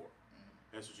art for?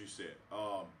 That's what you said.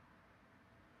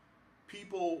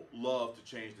 People love to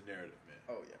change the narrative, man.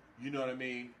 Oh yeah. You know what I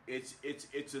mean? It's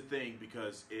a thing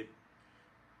because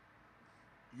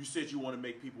you said you want to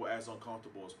make people as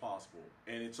uncomfortable as possible,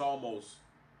 and it's almost,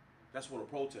 that's what a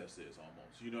protest is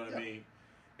almost. You know what I mean?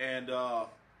 And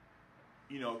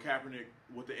you know, Kaepernick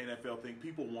with the NFL thing,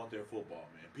 people want their football,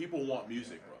 man. People want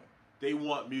music, bro. They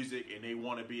want music, and they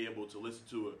want to be able to listen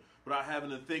to it without having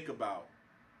to think about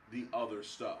the other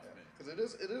stuff, man.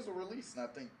 Because it is a release, and I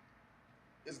think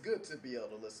it's good to be able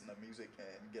to listen to music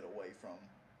and get away from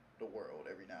the world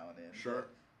every now and then. Sure. But,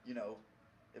 you know,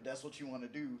 if that's what you want to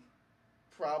do,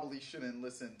 probably shouldn't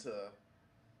listen to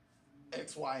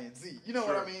X, Y, and Z. You know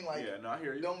what I mean? Like, I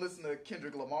hear you. Don't listen to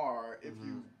Kendrick Lamar if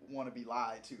you want to be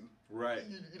lied to. Right.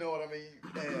 You know what I mean?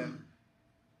 And,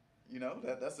 you know,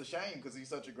 that's a shame because he's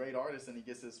such a great artist and he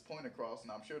gets his point across.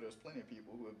 And I'm sure there's plenty of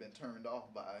people who have been turned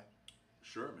off by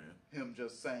Sure, man. Him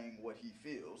just saying what he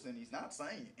feels, and he's not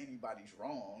saying anybody's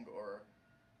wrong or.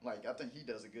 Like, I think he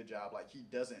does a good job. Like, he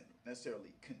doesn't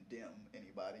necessarily condemn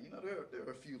anybody. You know, there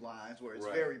are a few lines where it's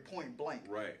very point blank.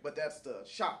 Right. But that's the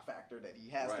shock factor that he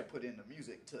has to Right. put in the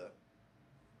music to,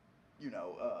 you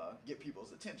know, get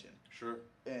people's attention. Sure.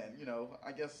 And, you know,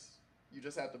 I guess you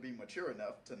just have to be mature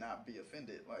enough to not be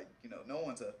offended. Like, you know, no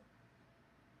one's a...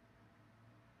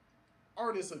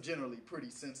 Artists are generally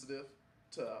pretty sensitive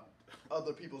to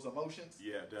other people's emotions.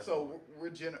 Yeah, definitely. So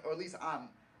we're or at least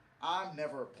I'm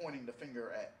never pointing the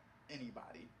finger at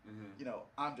anybody. Mm-hmm. You know,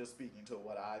 I'm just speaking to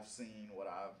what I've seen, what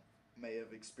I may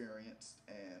have experienced,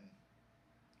 and,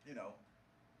 you know,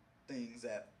 things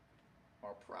that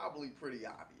are probably pretty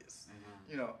obvious.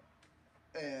 Mm-hmm. You know,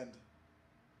 and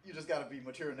you just got to be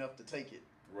mature enough to take it.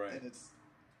 Right. And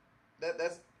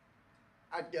that's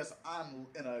I guess I'm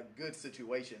in a good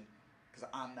situation because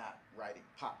I'm not writing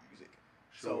pop music.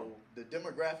 Sure. So the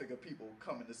demographic of people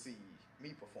coming to see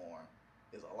me perform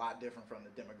is a lot different from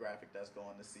the demographic that's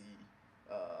going to see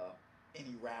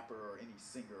any rapper or any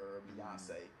singer or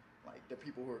Beyonce. Like, the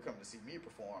people who are coming to see me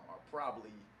perform are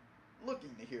probably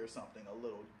looking to hear something a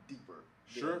little deeper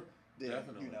Sure, than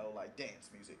definitely. you know, like dance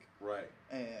music. Right.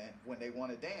 And when they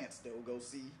want to dance, they'll go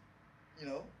see, you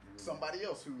know, somebody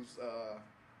else who's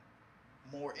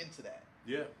more into that.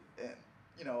 Yeah. And,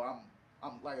 you know,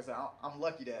 I'm like I said, I'm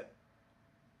lucky that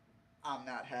I'm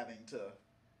not having to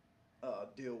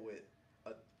deal with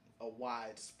a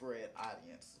widespread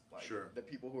audience. Like, Sure. the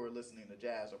people who are listening to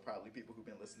jazz are probably people who've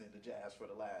been listening to jazz for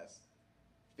the last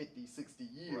 50, 60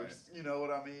 years. Right. You know what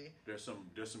I mean? There's some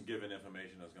given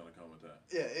information that's going to come with that.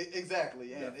 Yeah,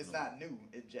 exactly. And it's Definitely. not new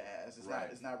in jazz. Right.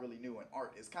 It's not really new in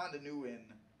art. It's kind of new in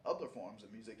other forms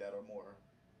of music that are more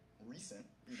recent.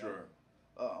 You know? Sure.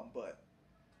 But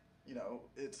you know,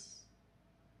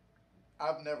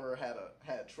 I've never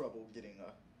had trouble getting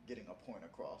a point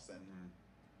across, and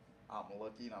I'm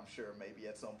lucky, and I'm sure maybe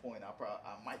at some point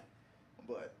I might.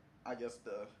 But I guess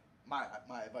my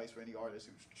advice for any artist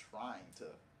who's trying to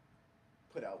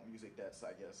put out music that's,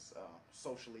 I guess,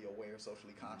 socially aware,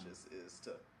 socially conscious, is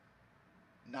to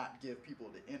not give people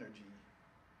the energy.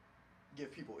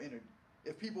 Give people energy.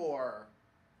 If people are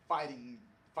fighting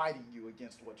you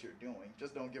against what you're doing,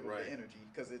 just don't give them Right. the energy,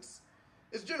 because it's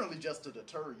generally just to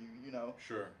deter you, you know.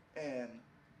 Sure. And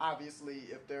obviously,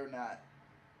 if they're not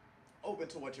open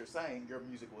to what you're saying, your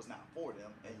music was not for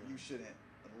them, and you shouldn't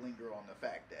linger on the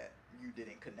fact that you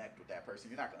didn't connect with that person.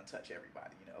 You're not going to touch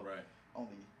everybody, you know. Right.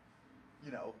 Only,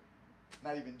 you know,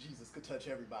 not even Jesus could touch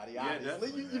everybody. Yeah, obviously,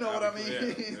 definitely. you know what I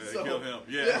mean. Yeah. So, Kill him.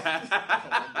 Yeah. Oh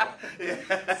my God.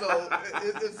 Yeah. So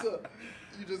it's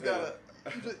you just gotta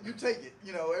you take it.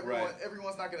 You know, Right.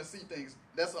 everyone's not gonna see things.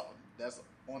 That's all. That's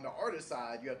on the artist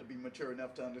side. You have to be mature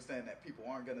enough to understand that people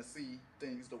aren't gonna see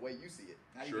things the way you see it.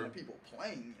 Not Sure. even the people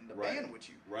playing in the Right. band with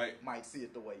you Right. might see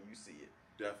it the way you see it.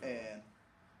 Definitely. And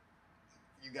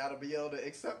you got to be able to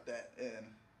accept that.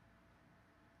 And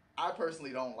I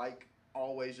personally don't like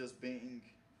always just being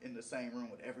in the same room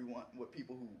with everyone, with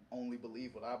people who only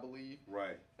believe what I believe.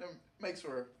 Right. It makes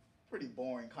for a pretty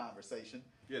boring conversation.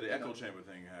 Yeah, the You echo know? chamber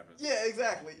thing happens. Yeah,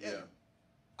 exactly. Yeah. And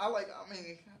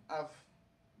I've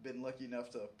been lucky enough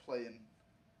to play in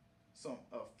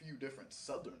a few different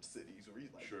southern cities, or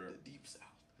like Sure. the deep south.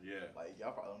 Yeah. Like,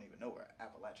 y'all probably don't even know where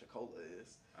Apalachicola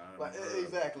is. I haven't Like, heard of it.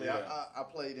 exactly. Yeah. I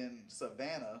played in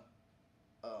Savannah,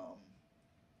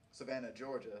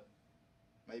 Georgia,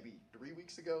 maybe 3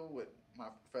 weeks ago with my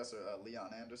professor,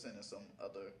 Leon Anderson, and some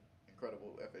other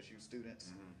incredible FSU students.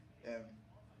 Mm-hmm. And,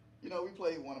 you know, we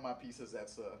played one of my pieces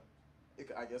that's,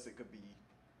 I guess it could be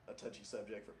a touchy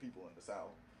subject for people in the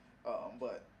South.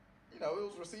 But, you know, it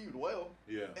was received well.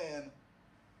 Yeah. And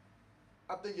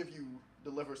I think if you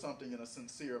deliver something in a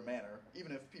sincere manner,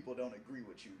 even if people don't agree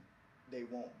with you, they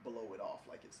won't blow it off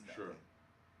like it's nothing. Sure.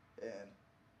 And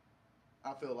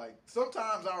I feel like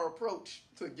sometimes our approach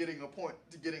to getting our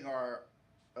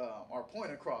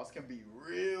point across can be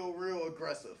real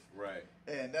aggressive. Right.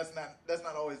 And that's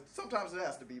not always. Sometimes it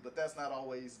has to be, but that's not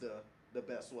always the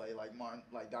best way.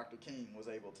 Like Dr. King was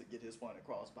able to get his point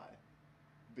across by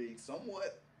being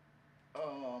somewhat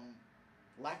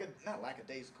not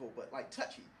lackadaisical, but like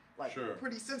touchy, like Sure.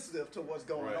 pretty sensitive to what's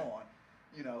going Right. on.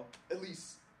 You know, at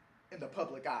least in the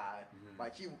public eye. Mhm.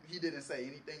 Like he didn't say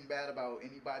anything bad about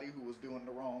anybody who was doing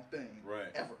the wrong thing,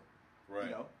 Right. ever. Right.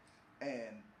 You know,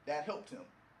 and that helped him.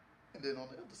 And then on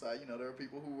the other side, you know, there are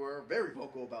people who were very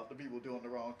vocal about the people doing the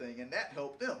wrong thing, and that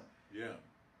helped them. Yeah.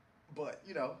 But,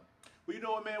 you know. Well, you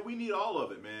know what, man? We need all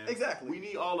of it, man. Exactly. We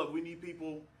need all of it. We need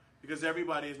people, because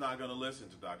everybody is not going to listen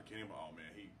to Dr. King. Oh, man,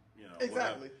 he, you know.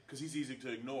 Exactly. Because he's easy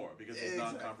to ignore, because he's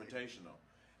Exactly. non-confrontational.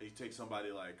 You take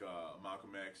somebody like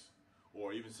Malcolm X,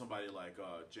 or even somebody like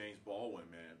James Baldwin,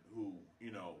 man, who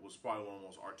was probably one of the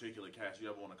most articulate cats you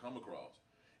ever want to come across,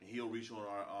 and he'll reach you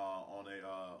on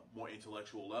a more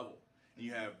intellectual level. And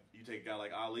you take a guy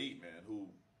like Ali, man, who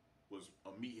was a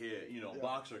meathead,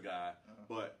 boxer guy,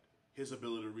 but his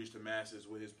ability to reach the masses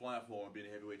with his platform, being a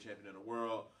heavyweight champion in the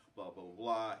world, blah blah blah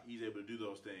blah, he's able to do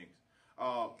those things.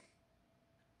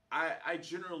 I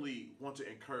generally want to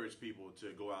encourage people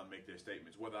to go out and make their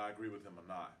statements, whether I agree with them or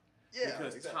not. Yeah,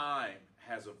 because exactly. Time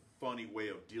has a funny way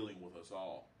of dealing with us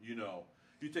all. You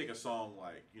take a song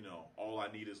like, All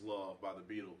I Need Is Love by the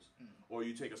Beatles, or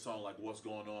you take a song like What's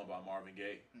Going On by Marvin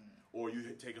Gaye, or you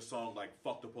take a song like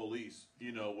Fuck the Police,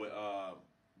 with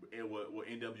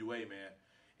NWA, man.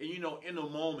 And, in the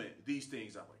moment, these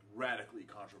things are like radically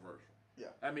controversial. Yeah.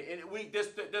 I mean, and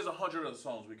there's 100 other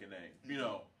songs we can name,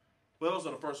 But those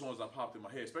are the first ones that popped in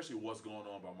my head, especially What's Going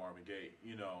On by Marvin Gaye,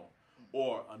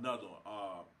 or another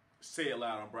one, Say It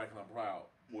Loud, I'm Black and I'm Proud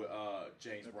with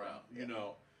James Brown,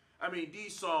 I mean,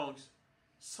 these songs,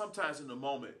 sometimes in the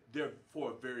moment, they're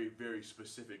for a very, very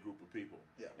specific group of people.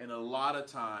 Yeah. And a lot of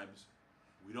times,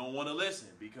 we don't want to listen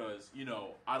because,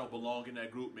 I don't belong in that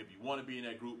group. Maybe you want to be in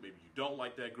that group. Maybe you don't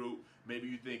like that group. Maybe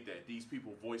you think that these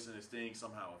people voicing this thing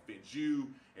somehow offends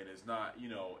you and it's not,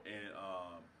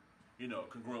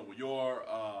 congruent with your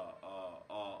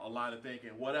line of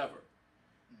thinking, whatever.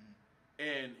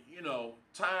 And,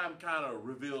 time kind of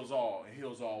reveals all and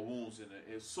heals all wounds, and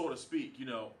so to speak, you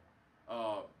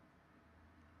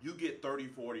get 30,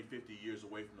 40, 50 years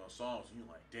away from those songs, and you're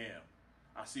like, damn,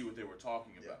 I see what they were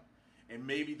talking about. And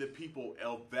maybe the people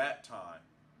of that time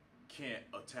can't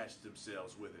attach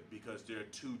themselves with it because they're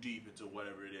too deep into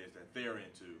whatever it is that they're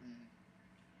into.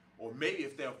 Or maybe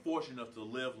if they're fortunate enough to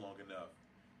live long enough,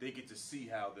 they get to see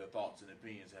how their thoughts and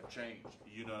opinions have changed.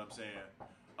 You know what I'm saying?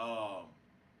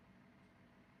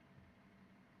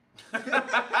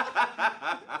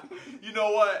 You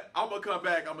know what? I'm going to come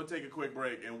back. I'm going to take a quick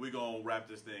break, and we're going to wrap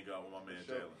this thing up with my man,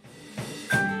 Jalen.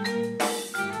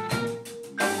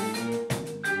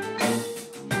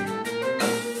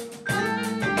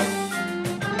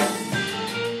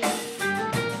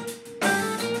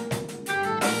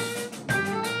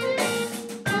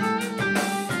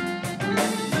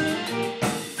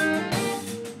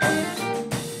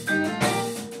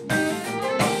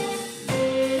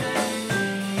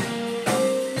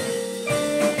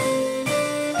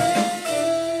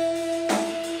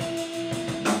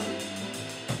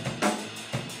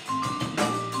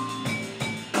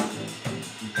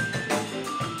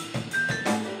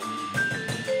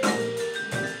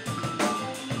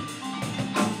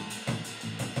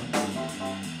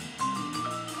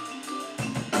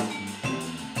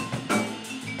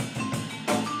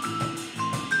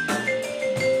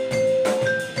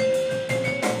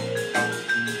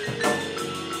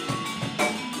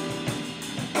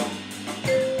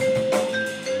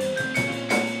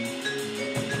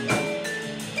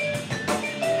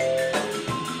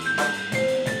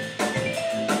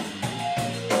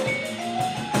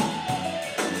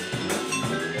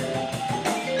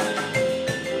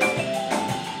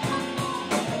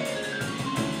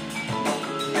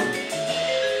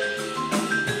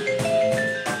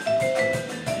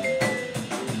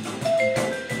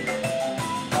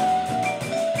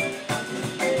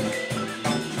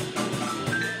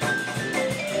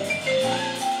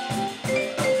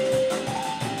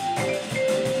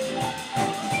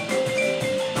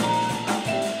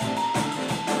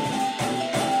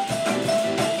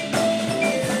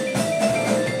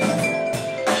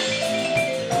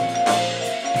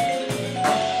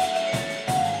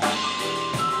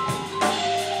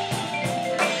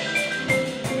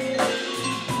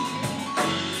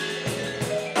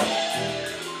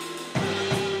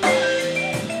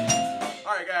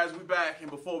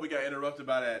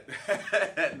 About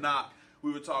that knock,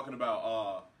 we were talking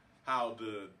about how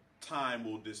the time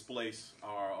will displace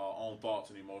our own thoughts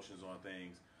and emotions on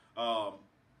things. I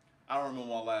don't remember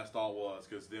what my last thought was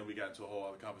because then we got into a whole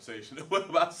other conversation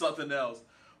about something else.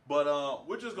 But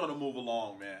we're just gonna move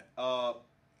along, man.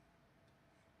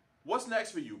 What's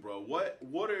next for you, bro? What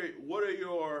are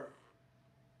your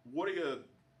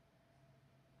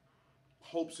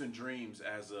hopes and dreams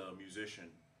as a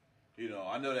musician?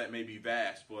 I know that may be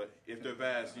vast, but if they're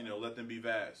vast, let them be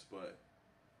vast. But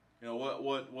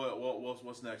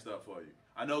what's next up for you?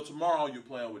 I know tomorrow you're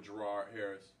playing with Gerard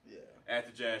Harris at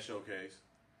the Jazz Showcase.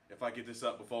 If I get this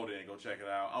up before then, go check it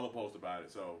out. I'm gonna post about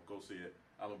it, so go see it.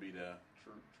 I'm gonna be there.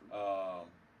 True.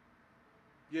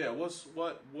 Yeah. Who is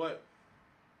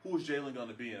Jalen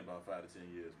gonna be in about 5 to 10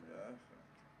 years, man?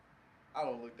 I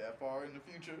don't look that far in the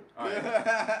future. All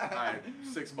right.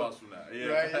 6 months from now. Yeah.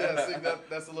 Right. Yeah. See,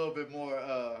 that's a little bit more.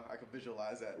 I can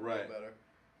visualize that a little better.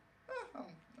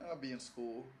 I'll be in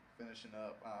school, finishing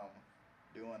up.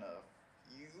 Doing a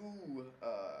few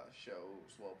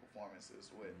shows, performances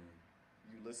with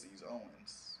Ulysses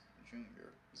Owens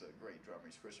Jr. He's a great drummer.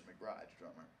 He's Christian McBride's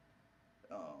drummer.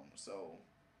 So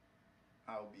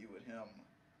I'll be with him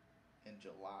in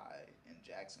July in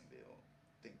Jacksonville.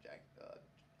 I think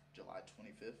July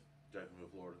 25th.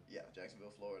 Jacksonville, Florida. Yeah,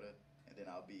 Jacksonville, Florida. And then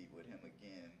I'll be with him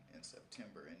again in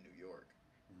September in New York.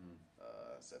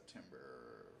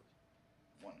 September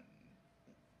 1,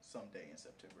 someday in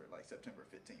September, like September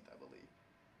 15th, I believe.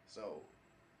 So,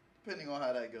 depending on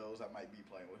how that goes, I might be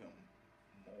playing with him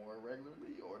more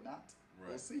regularly or not. Right.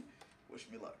 We'll see. Wish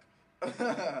me luck.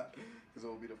 Because it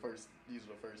will be these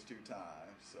are the first 2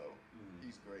 times. So,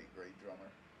 he's great drummer.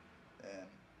 And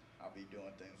I'll be doing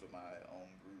things with my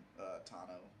own group,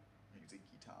 Tano,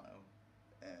 Musiki Tano.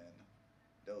 And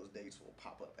those dates will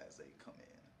pop up as they come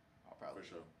in. I'll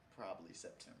probably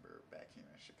September back here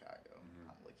in Chicago.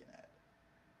 I'm looking at.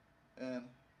 And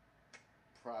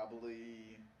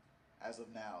probably, as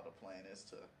of now, the plan is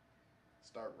to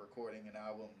start recording an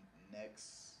album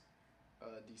next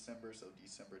December, so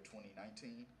December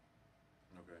 2019.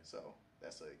 Okay. So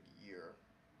that's a year,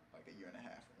 like a year and a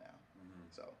half from now.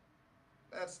 So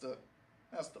that's the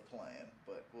plan,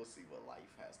 but we'll see what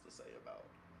life has to say about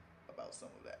some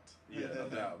of that. Yeah, no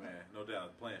doubt, man. No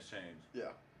doubt. Plans change.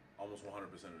 Yeah. Almost 100%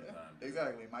 of the time.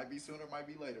 Exactly. Might be sooner, might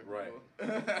be later. Right. No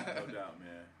doubt,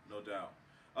 man. No doubt.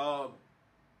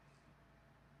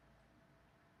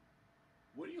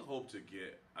 What do you hope to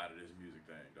get out of this music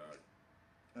thing, dog?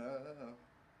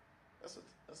 That's a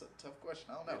tough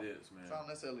question. I don't know. It is, man. So I don't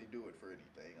necessarily do it for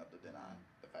anything other than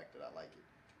the fact that I like it.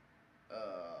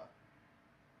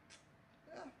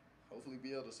 Hopefully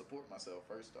be able to support myself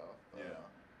first off.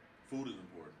 Food is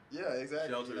important. Yeah,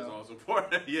 exactly. Shelter is also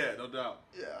important. Yeah, no doubt.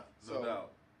 Yeah. No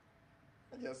doubt.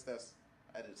 I guess that's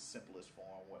at its simplest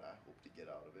form what I hope to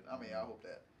get out of it. I mean, I hope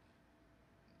that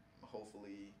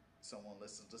hopefully someone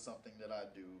listens to something that I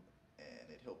do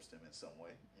and it helps them in some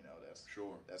way. You know,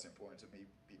 that's important to me.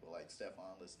 People like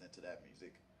Stefan listening to that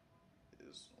music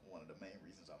is one of the main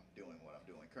reasons I'm doing what I'm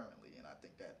doing currently, and I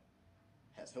think that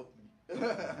has helped me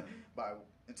by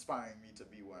inspiring me to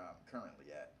be where I'm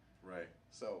currently at. Right.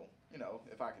 So, you know,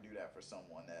 if I could do that for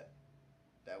someone, that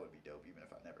would be dope, even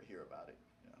if I never hear about it.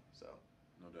 You know, so.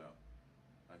 No doubt.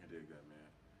 I can dig that, man.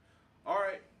 All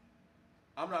right.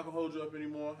 I'm not going to hold you up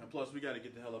anymore. And plus, we got to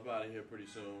get the hell up out of here pretty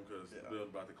soon because the building's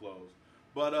about to close.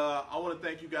 But I want to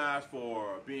thank you guys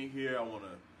for being here. I want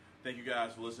to thank you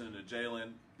guys for listening to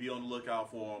Jalen. Be on the lookout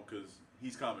for him because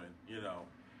he's coming, you know.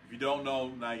 If you don't know,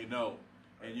 now you know.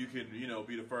 And you can, you know,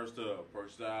 be the first to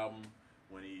purchase the album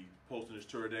when he posting his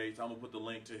tour dates. I'm going to put the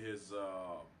link to his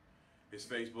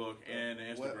Facebook and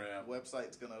Instagram.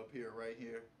 Website's going to appear right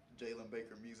here.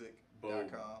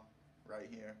 JalenBakerMusic.com. Right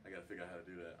here. I got to figure out how to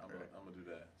do that. I'm going to do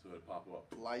that so it'll pop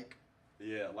up. Like,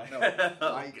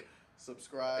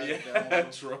 subscribe. Yeah,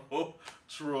 true.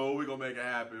 We're going to make it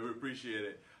happen. We appreciate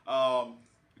it.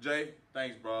 Jay,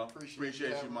 thanks, bro.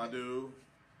 Appreciate you, my dude.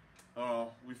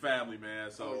 We family, man.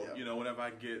 So, you know, whenever I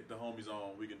can get the homies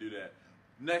on, we can do that.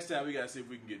 Next time, we got to see if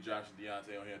we can get Josh and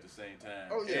Deontay on here at the same time.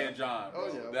 Oh, yeah. And John, bro.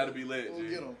 Oh, yeah. That'll be lit, We'll G.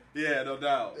 get them. Yeah, no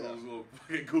doubt. Yeah. Those little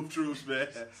fucking goof troops, man.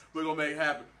 We're going to make it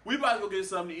happen. We about to go get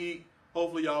something to eat.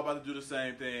 Hopefully, y'all about to do the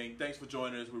same thing. Thanks for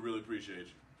joining us. We really appreciate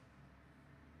you.